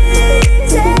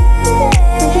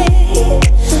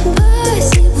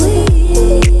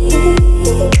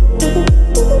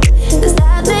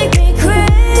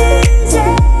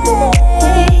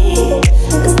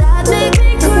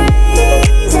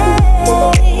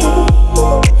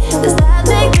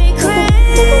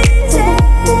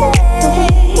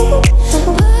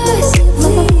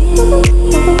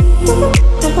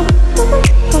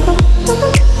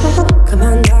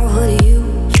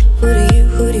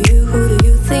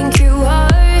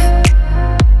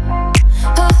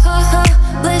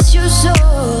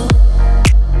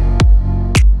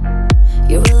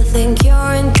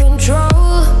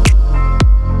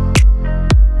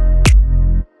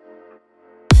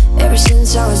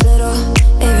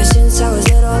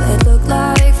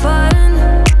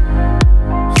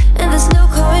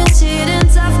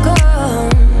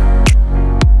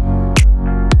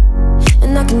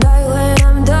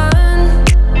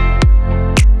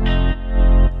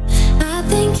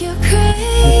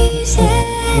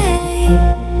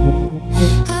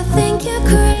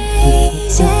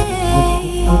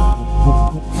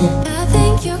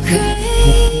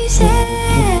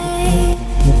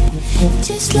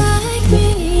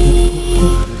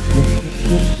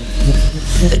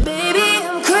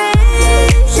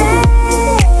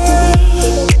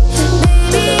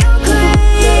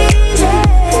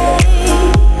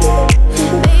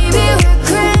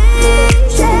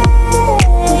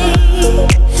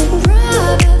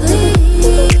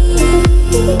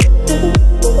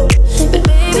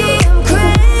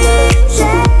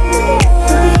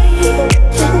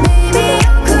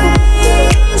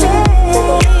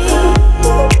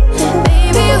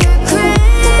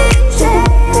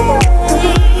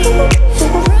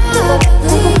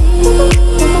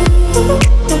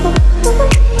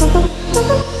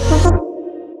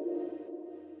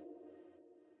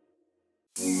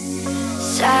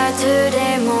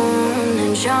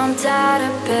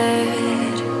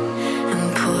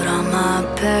my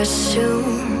best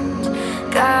suit,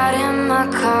 got in my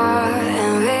car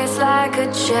and raced like a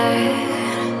jet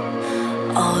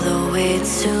all the way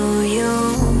to you.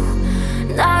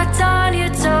 Knocked on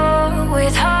your door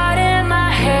with heart in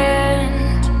my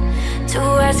hand to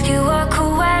ask you a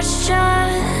question,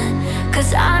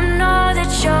 'cause I know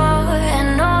that you're an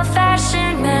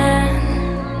old-fashioned man.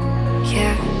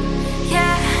 Yeah,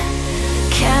 yeah.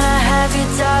 Can I have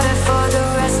your daughter for the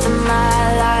rest of my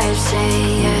life? Say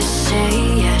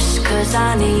yes, 'cause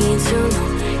I need to know.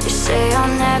 You say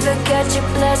I'll never get your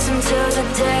blessing till the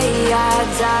day I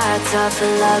die. Tough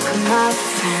luck, my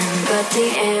friend, but the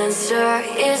answer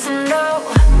is no.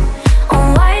 Oh,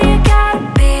 why you gotta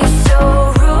be so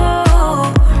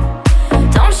rude?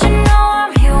 Don't you know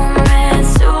I'm human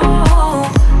too?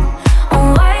 Oh,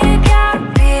 why you gotta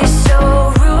be so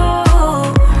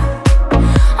rude?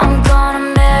 I'm gonna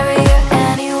marry you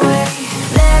anyway.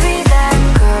 Marry that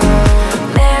girl,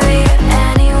 marry you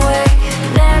anyway.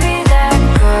 Marry that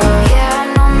girl, yeah,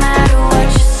 no matter what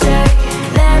you say.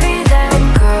 Marry that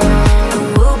girl, and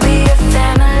we'll be a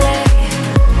family.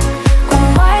 Oh,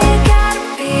 why you gotta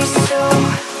be so?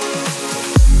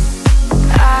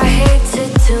 I hate to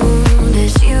do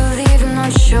this, you leave no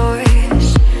choice.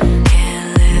 Can't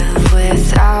live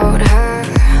without her.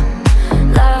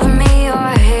 Love me or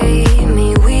hate me,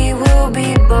 we will be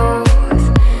both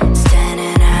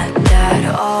standing at that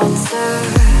altar.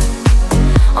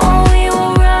 Oh, we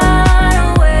will run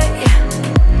away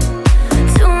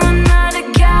to another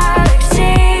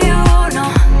galaxy.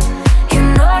 You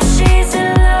know she's in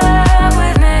love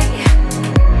with me.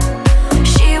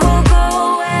 She will go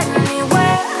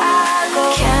anywhere I go.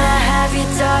 Can I have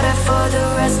your daughter for the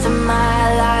rest of my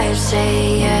life? Say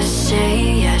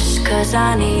yes, 'cause I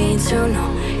need to know.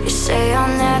 You say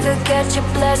I'll never get your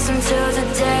blessing till the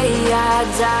day I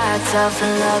die. Tough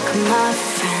luck, my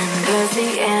friend, 'cause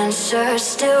the answer's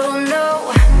still no.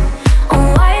 Oh,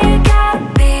 why you gotta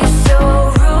be so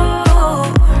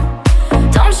rude?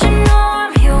 Don't you know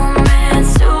I'm human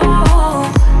too?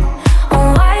 Oh,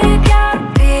 why you gotta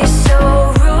be so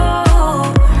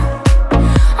rude?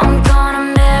 I'm gonna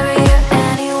marry you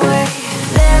anyway.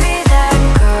 Marry that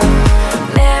girl,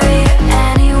 marry you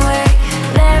anyway.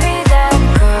 Marry that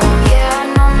girl, yeah,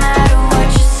 no matter what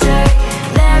you say.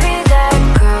 Marry that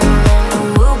girl, and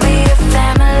we'll be a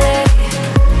family.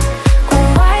 Oh,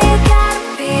 why you gotta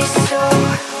be so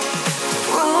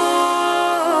rude?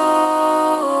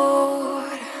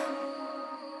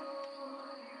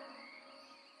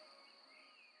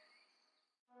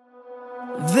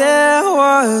 There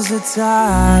was a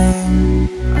time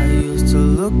I used to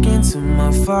look into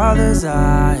my father's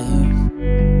eyes.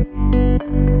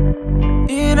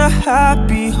 In a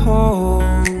happy home,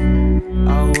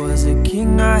 I was a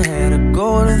king, I had a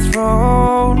golden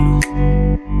throne.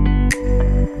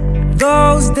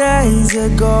 Those days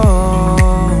are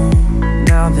gone,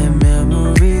 now they're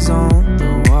memories on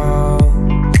the wall.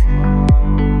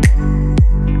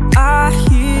 I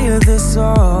hear the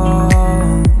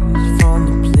songs from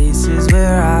the places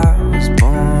where I was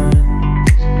born.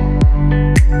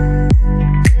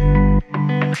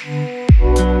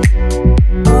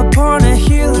 Upon a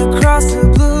hill across the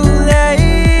blue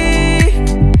lake,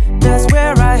 that's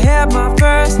where I had my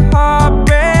first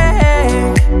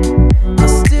heartbreak. I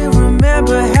still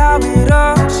remember how it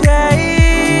all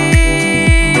changed.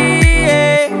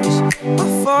 My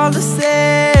father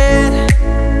said,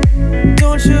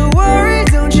 don't you worry,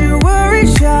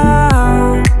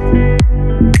 child.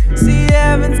 See,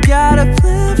 heaven's got a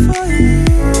plan for you.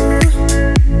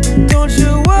 Don't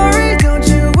you worry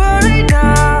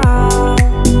now.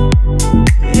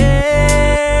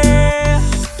 Yeah.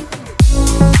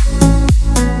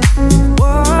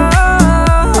 Whoa.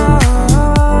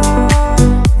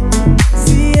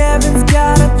 See, heaven's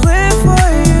got a plan for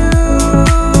you.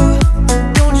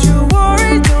 Don't you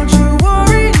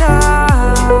worry now.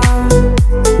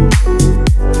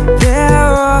 There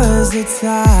was a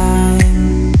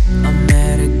time I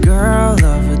met a girl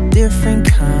of a different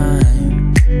kind.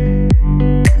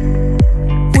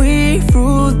 We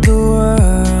ruled the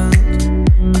world.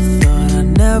 I thought I'd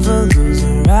never lose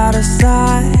her out of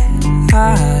sight.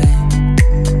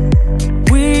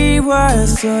 We were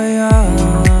so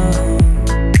young,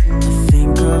 I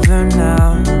think of her now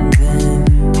and then.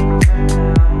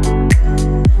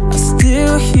 I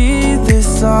still hear this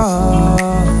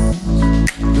song,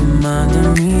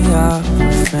 reminding me of a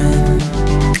friend.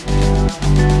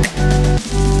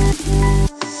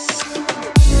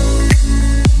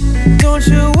 Don't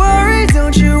you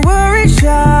worry,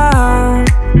 child.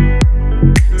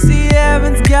 See,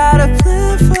 heaven's got a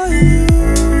plan for you.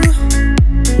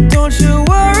 Don't you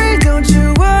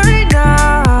worry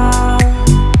now.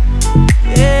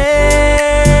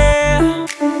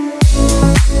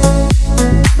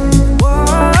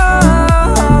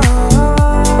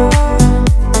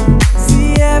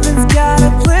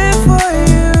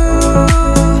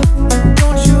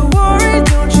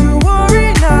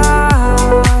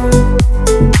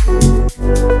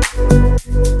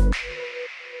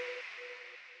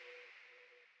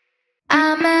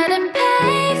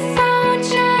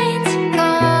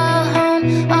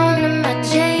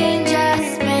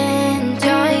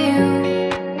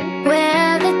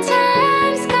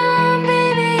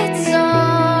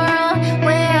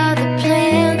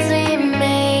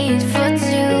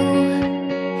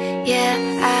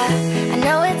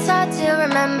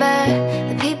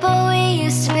 remember the people we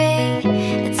used to be.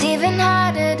 It's even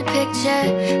harder to picture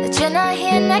that you're not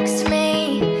here next to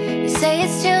me. You say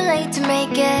it's too late to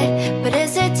make it, but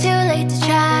is it too late to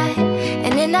try?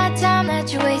 And in that time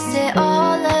that you wasted,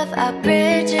 all of our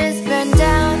bridges burned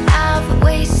down. I've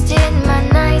wasted my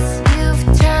nights, you've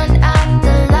turned out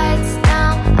the lights.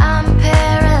 Now I'm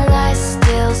paralyzed,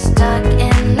 still stuck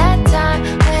in that time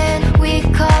when we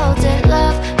called it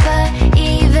love. But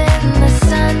even the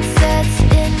sun sets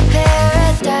in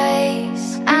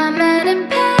paradise. I'm at a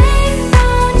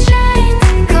payphone trying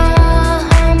to call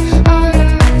home. All of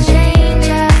my change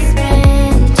I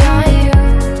spent on you.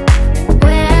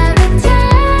 Where the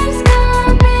time's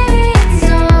gone, baby, it's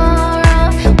all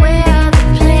wrong. Where are the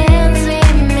plans we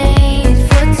made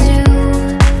for two?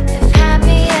 If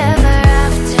happy ever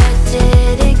after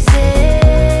did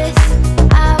exist,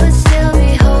 I would still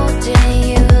be holding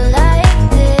you like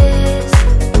this.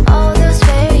 All those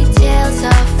fairy tales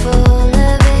are full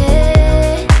of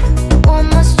it. One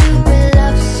more stupid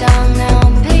love song, now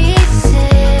be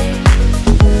sick.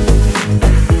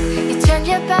 You turned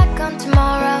your back on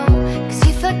tomorrow, 'cause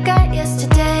you forgot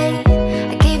yesterday.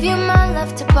 I gave you my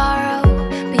love to borrow,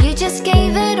 but you just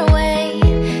gave it away.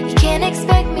 You can't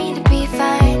expect me to be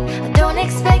fine, I don't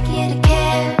expect you to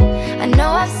care. I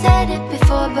know I've said it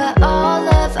before, but all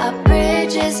of our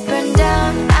bridges burned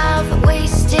down. I've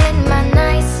wasted my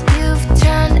nights, you've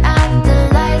turned out the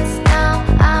lights. Now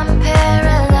I'm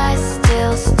paralyzed,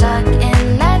 still stuck in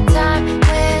that time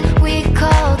when we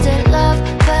called it love.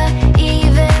 But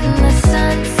even the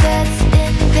sun sets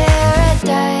in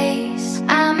paradise.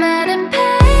 I'm at a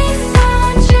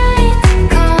payphone trying to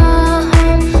call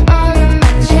home. All of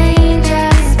my change I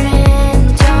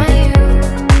spent on you.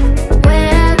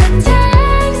 Where the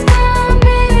time's gone,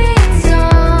 baby, it's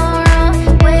all wrong.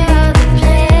 Where are the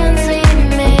plans we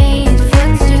made for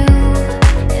two?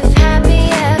 If happy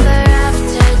ever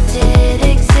after did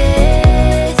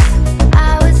exist,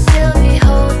 I would still be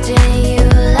holding you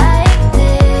like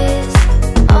this.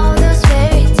 All those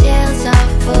fairy tales are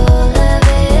full of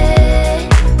it.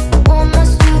 One more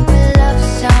stupid love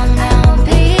song, now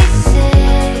be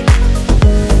sick.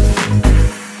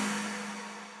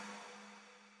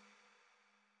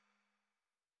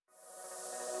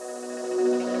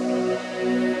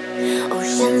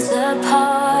 Oceans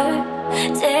apart,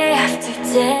 day after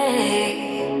day,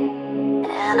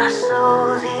 and I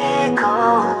slowly go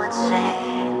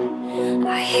insane.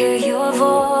 I hear your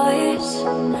voice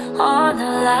on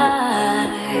the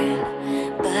line,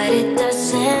 but it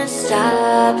doesn't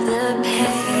stop the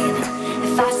pain.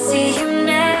 If I see you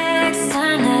next to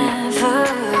never,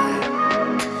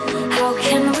 how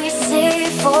can we say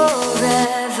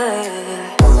forever?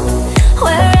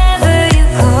 Wherever you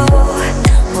go,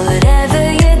 whatever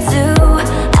you do,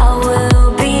 I will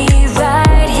be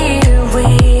right here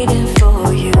waiting for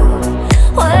you.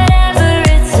 Whatever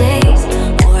it takes,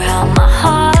 or how my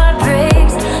heart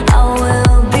breaks, I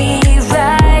will be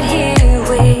right here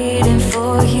waiting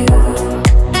for you.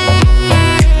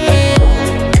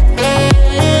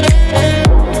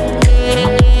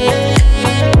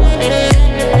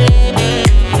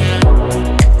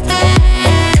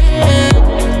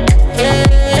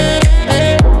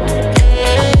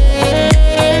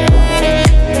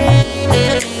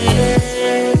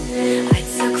 I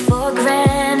took for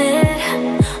granted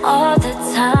all the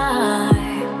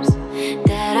times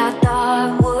that I thought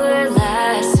would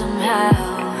last somehow.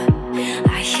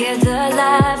 I hear the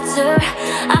laughter,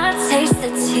 I taste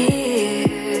the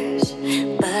tears,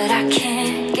 but I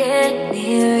can't get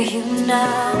near you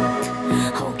now.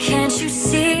 Oh, can't you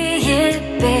see it,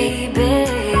 baby?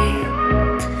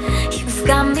 You've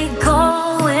got me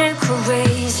going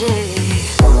crazy.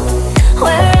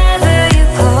 Wherever you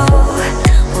go,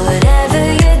 whatever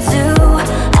you do,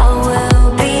 I will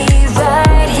be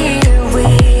right here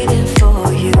waiting for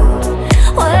you.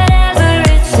 Whatever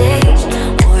it takes,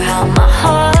 or how my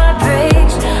heart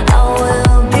breaks, I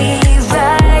will be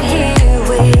right here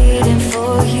waiting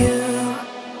for you.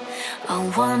 I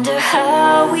wonder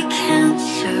how we can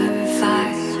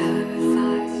survive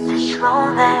this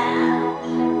romance.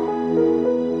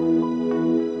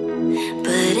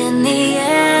 But in the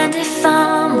end, if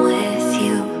I'm with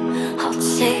you, I'll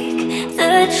take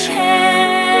the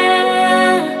chance.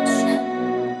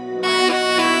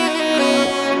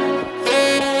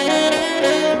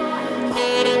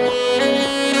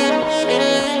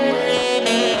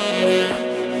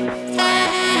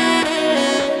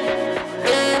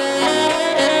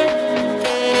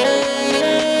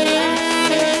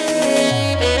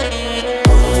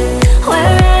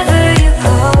 Wherever you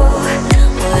go,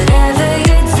 whatever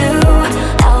you do,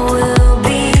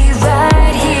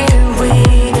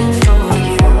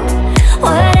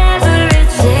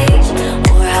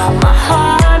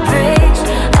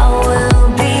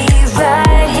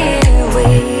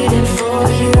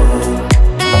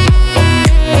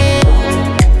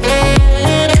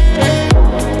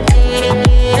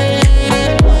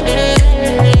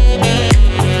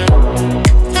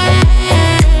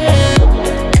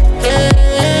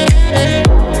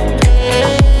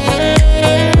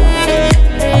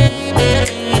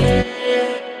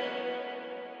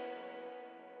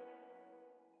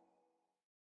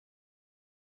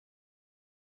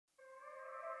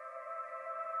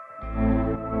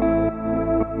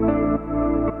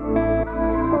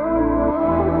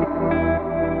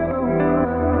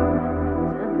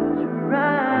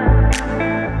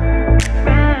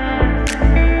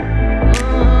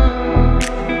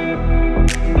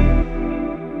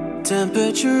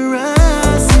 temperature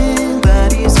rising,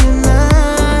 bodies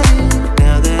united.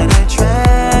 Now that I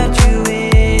trapped you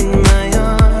in my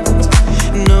arms,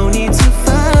 no need to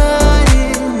fight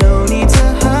it, no need to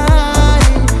hide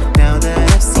it. Now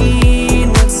that I've seen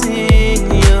what's in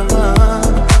your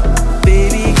heart,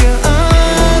 baby girl,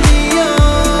 I'm the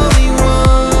only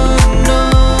one who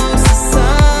knows the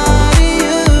side of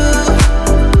you.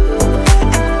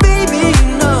 And baby, you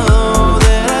know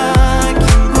that I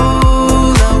can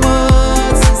pull out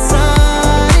what's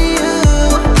inside of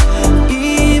you,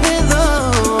 even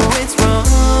though it's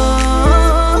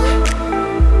wrong.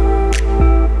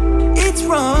 It's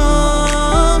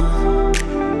wrong,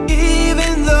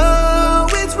 even though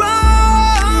it's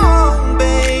wrong,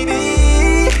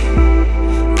 baby,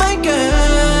 my girl.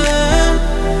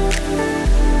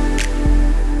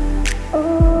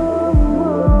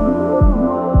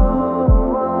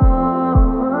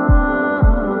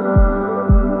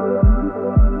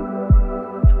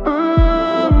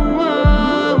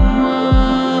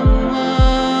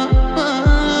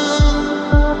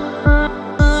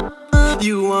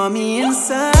 You want me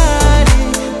inside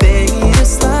it, baby, to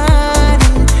slide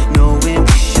it, knowing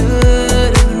we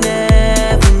should have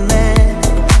never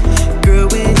met. Girl,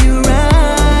 when you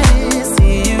ride it,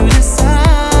 see you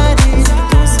decide it.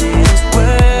 Don't say those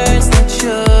words that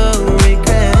you'll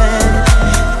regret.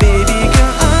 Baby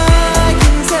girl, I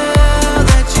can tell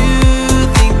that you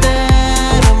think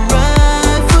that I'm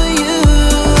right for you.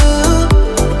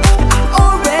 I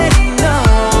already know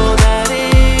that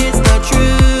it's not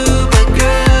true, but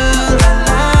girl,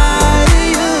 I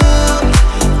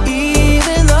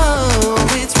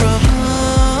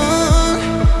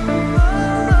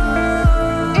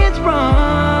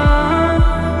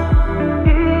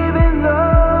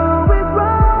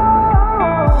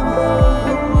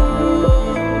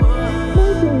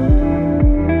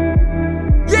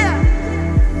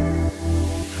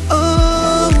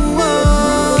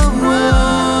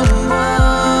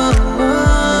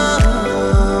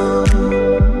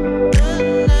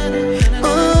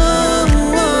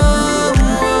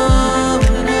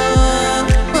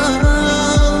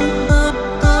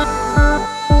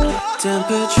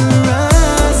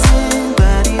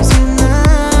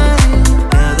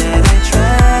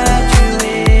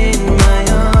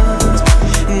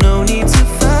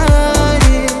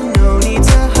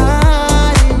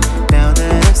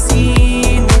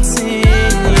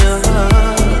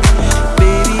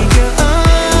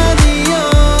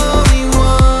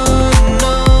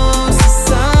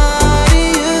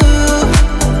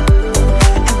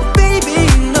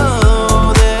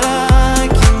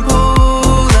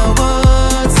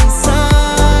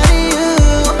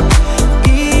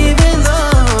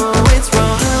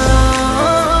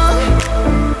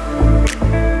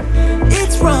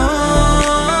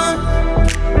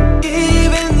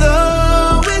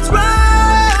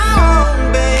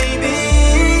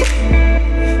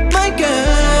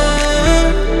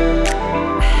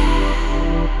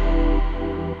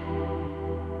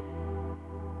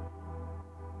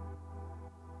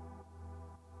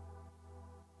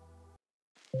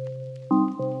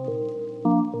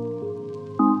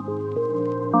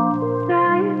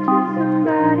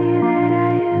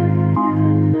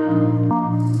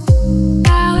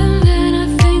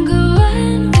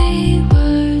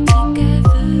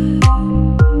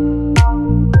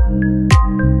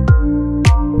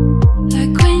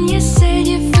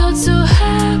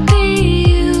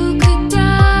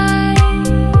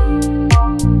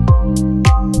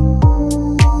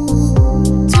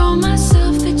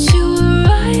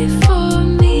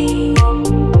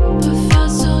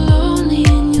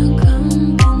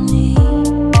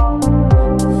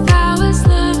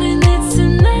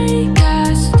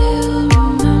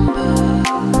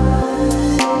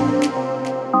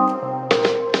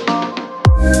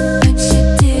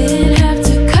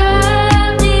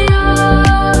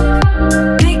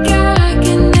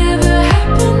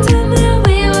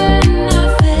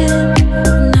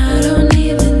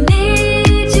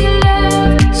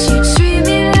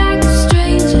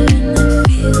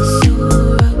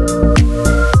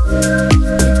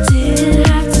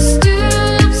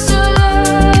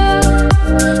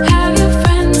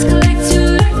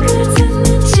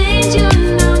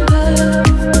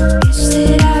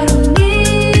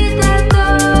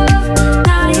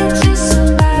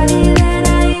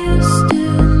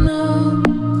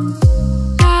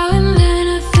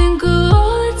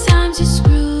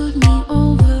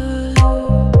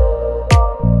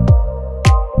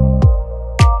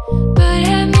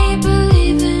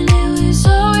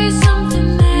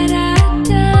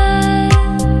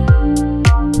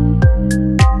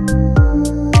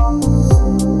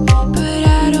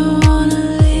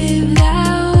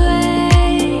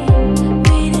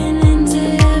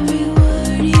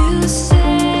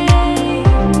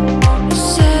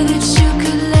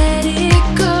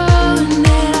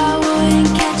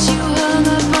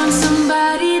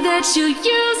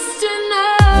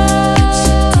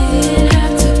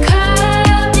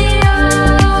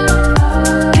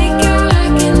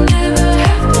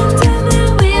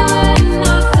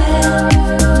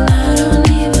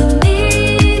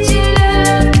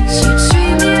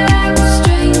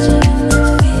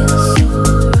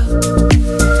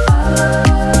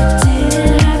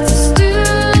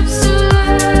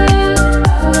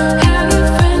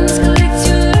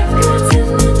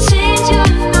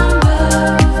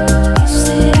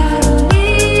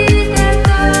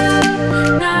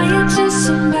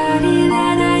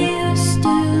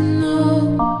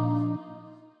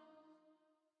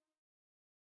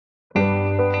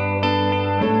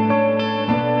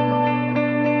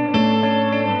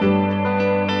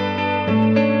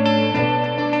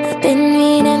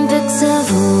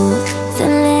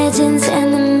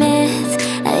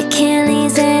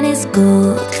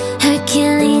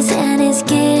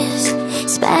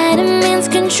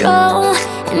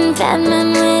Batman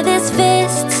with his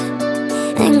fists.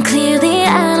 And clearly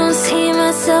I don't see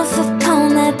myself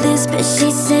upon that list. But she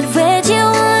said, where'd you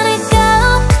wanna go?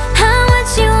 How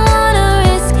much you wanna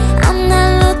risk? I'm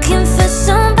not looking for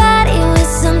somebody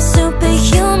with some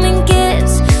superhuman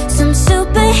gifts, some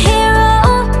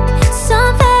superhero,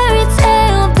 some fairy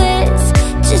tale bliss.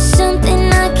 Just something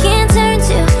I can turn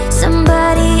to,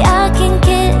 somebody I can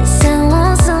kiss. I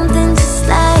want something just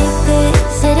like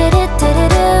this.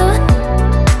 Da-da-da-da-da-do,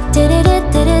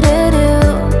 da-da-da-da-da-do,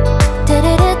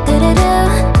 da-da-da-da-da-do.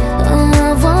 Oh,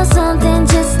 I want something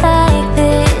just like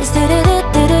this. Da-da-da-da-da-do,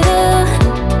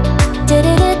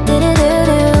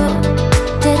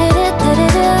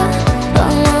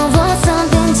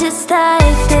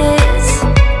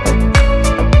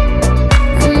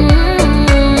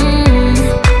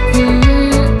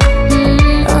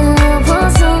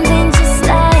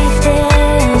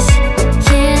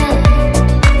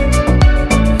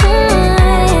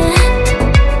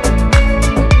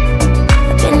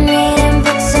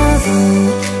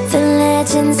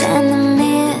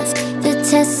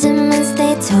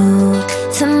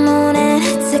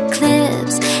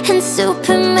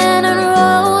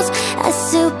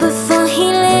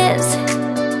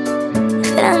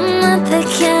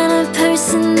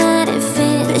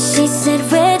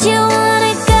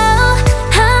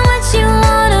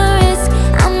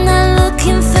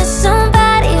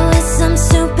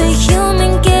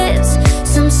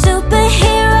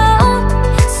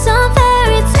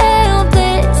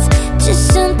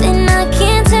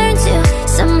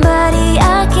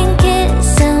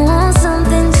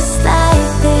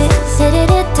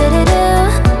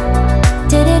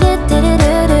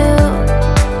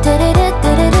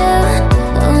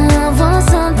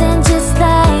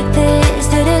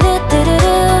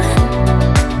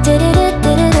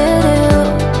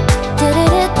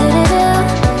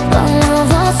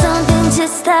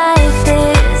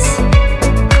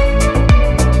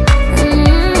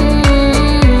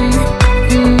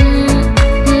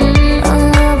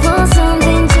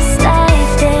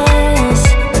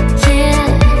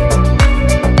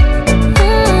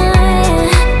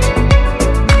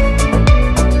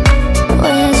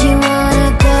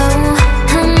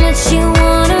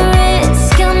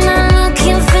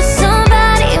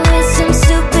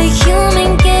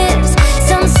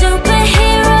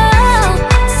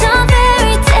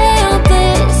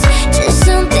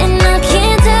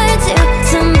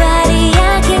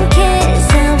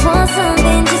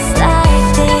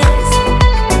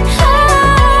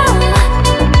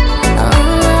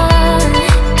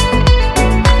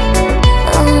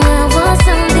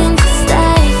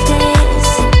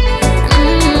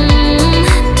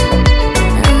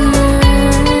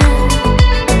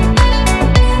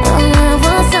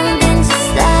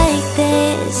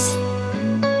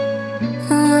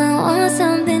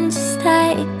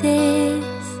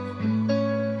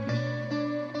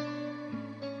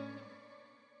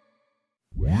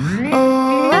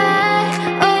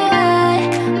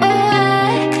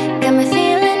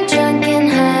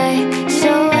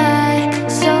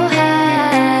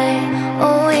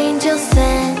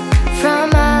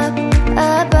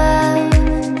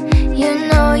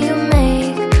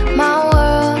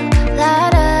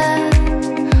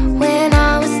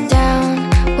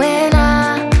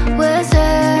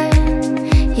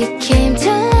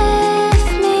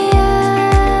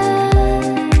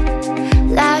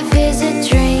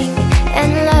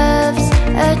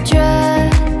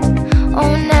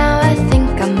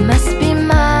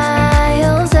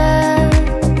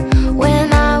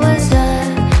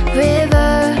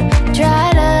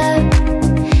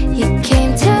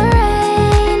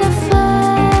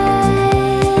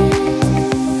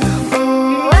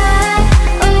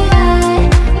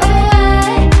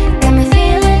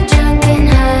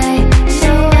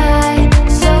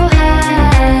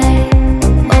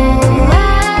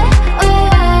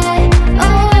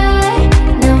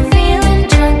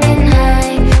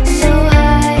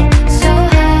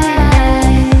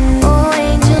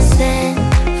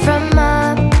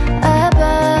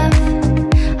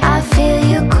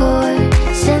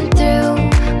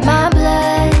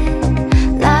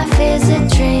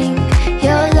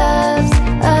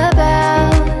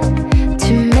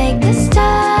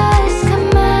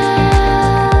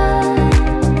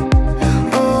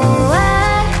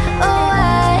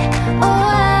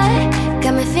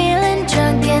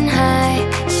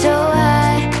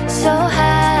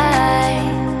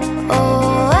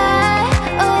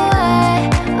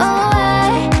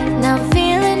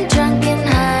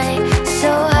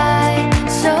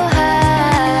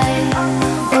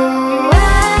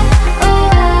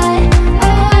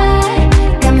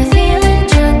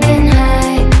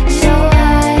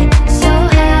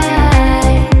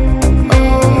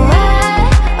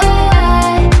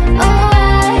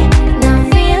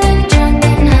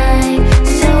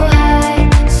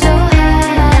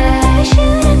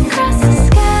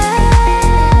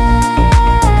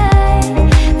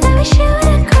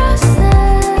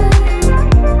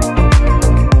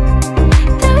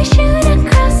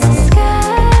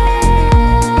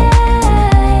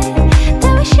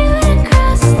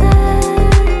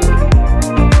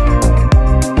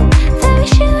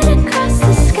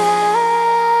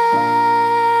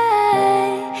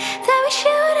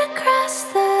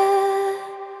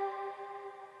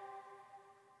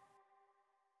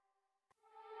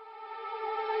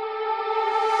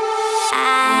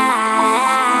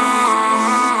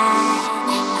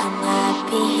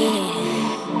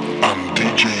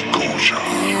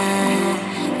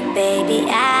 baby,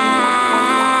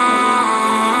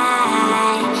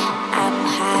 I'm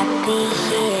happy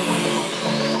here.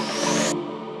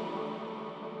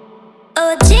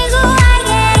 Oh, chico, I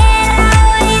get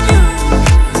how you do.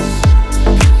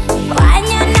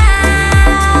 Wanyana,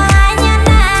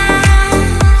 wanyana.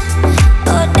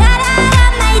 Oh, dada,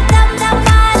 my tam tam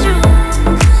maru.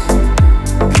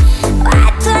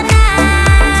 Watwana,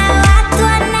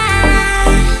 watwana.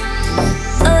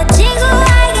 Oh, chico,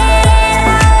 I get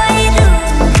how you do.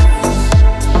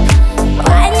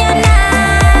 Wanyana,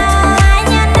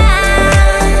 wanyana.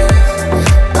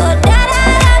 Oh, dada,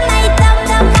 my tam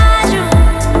tam maru.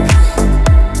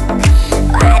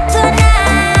 Watwana,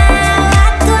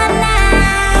 watwana.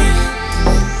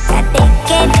 Kate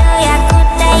kedo ya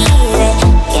kudaire,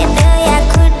 kedo ya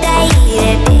kudaire,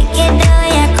 kedo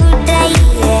ya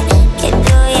kudaire,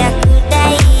 kedo ya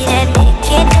kudaire,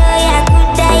 kedo ya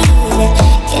kudaire,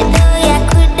 kedo ya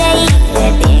kudaire,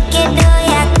 kedo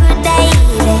ya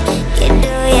kudaire,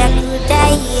 kedo ya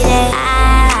kudaire.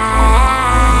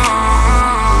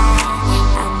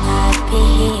 I'm happy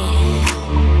here.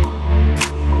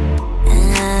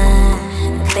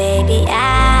 Baby,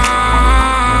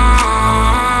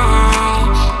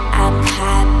 I'm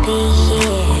happy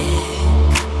here.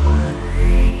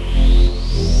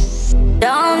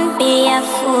 Don't be a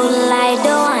fool, I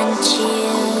don't want you.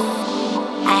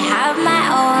 I have my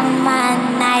own man,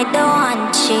 I don't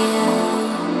want you.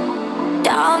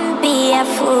 Don't be a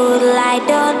fool, I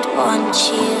don't want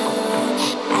you.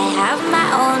 I have my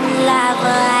own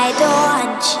lover, I don't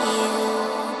want you.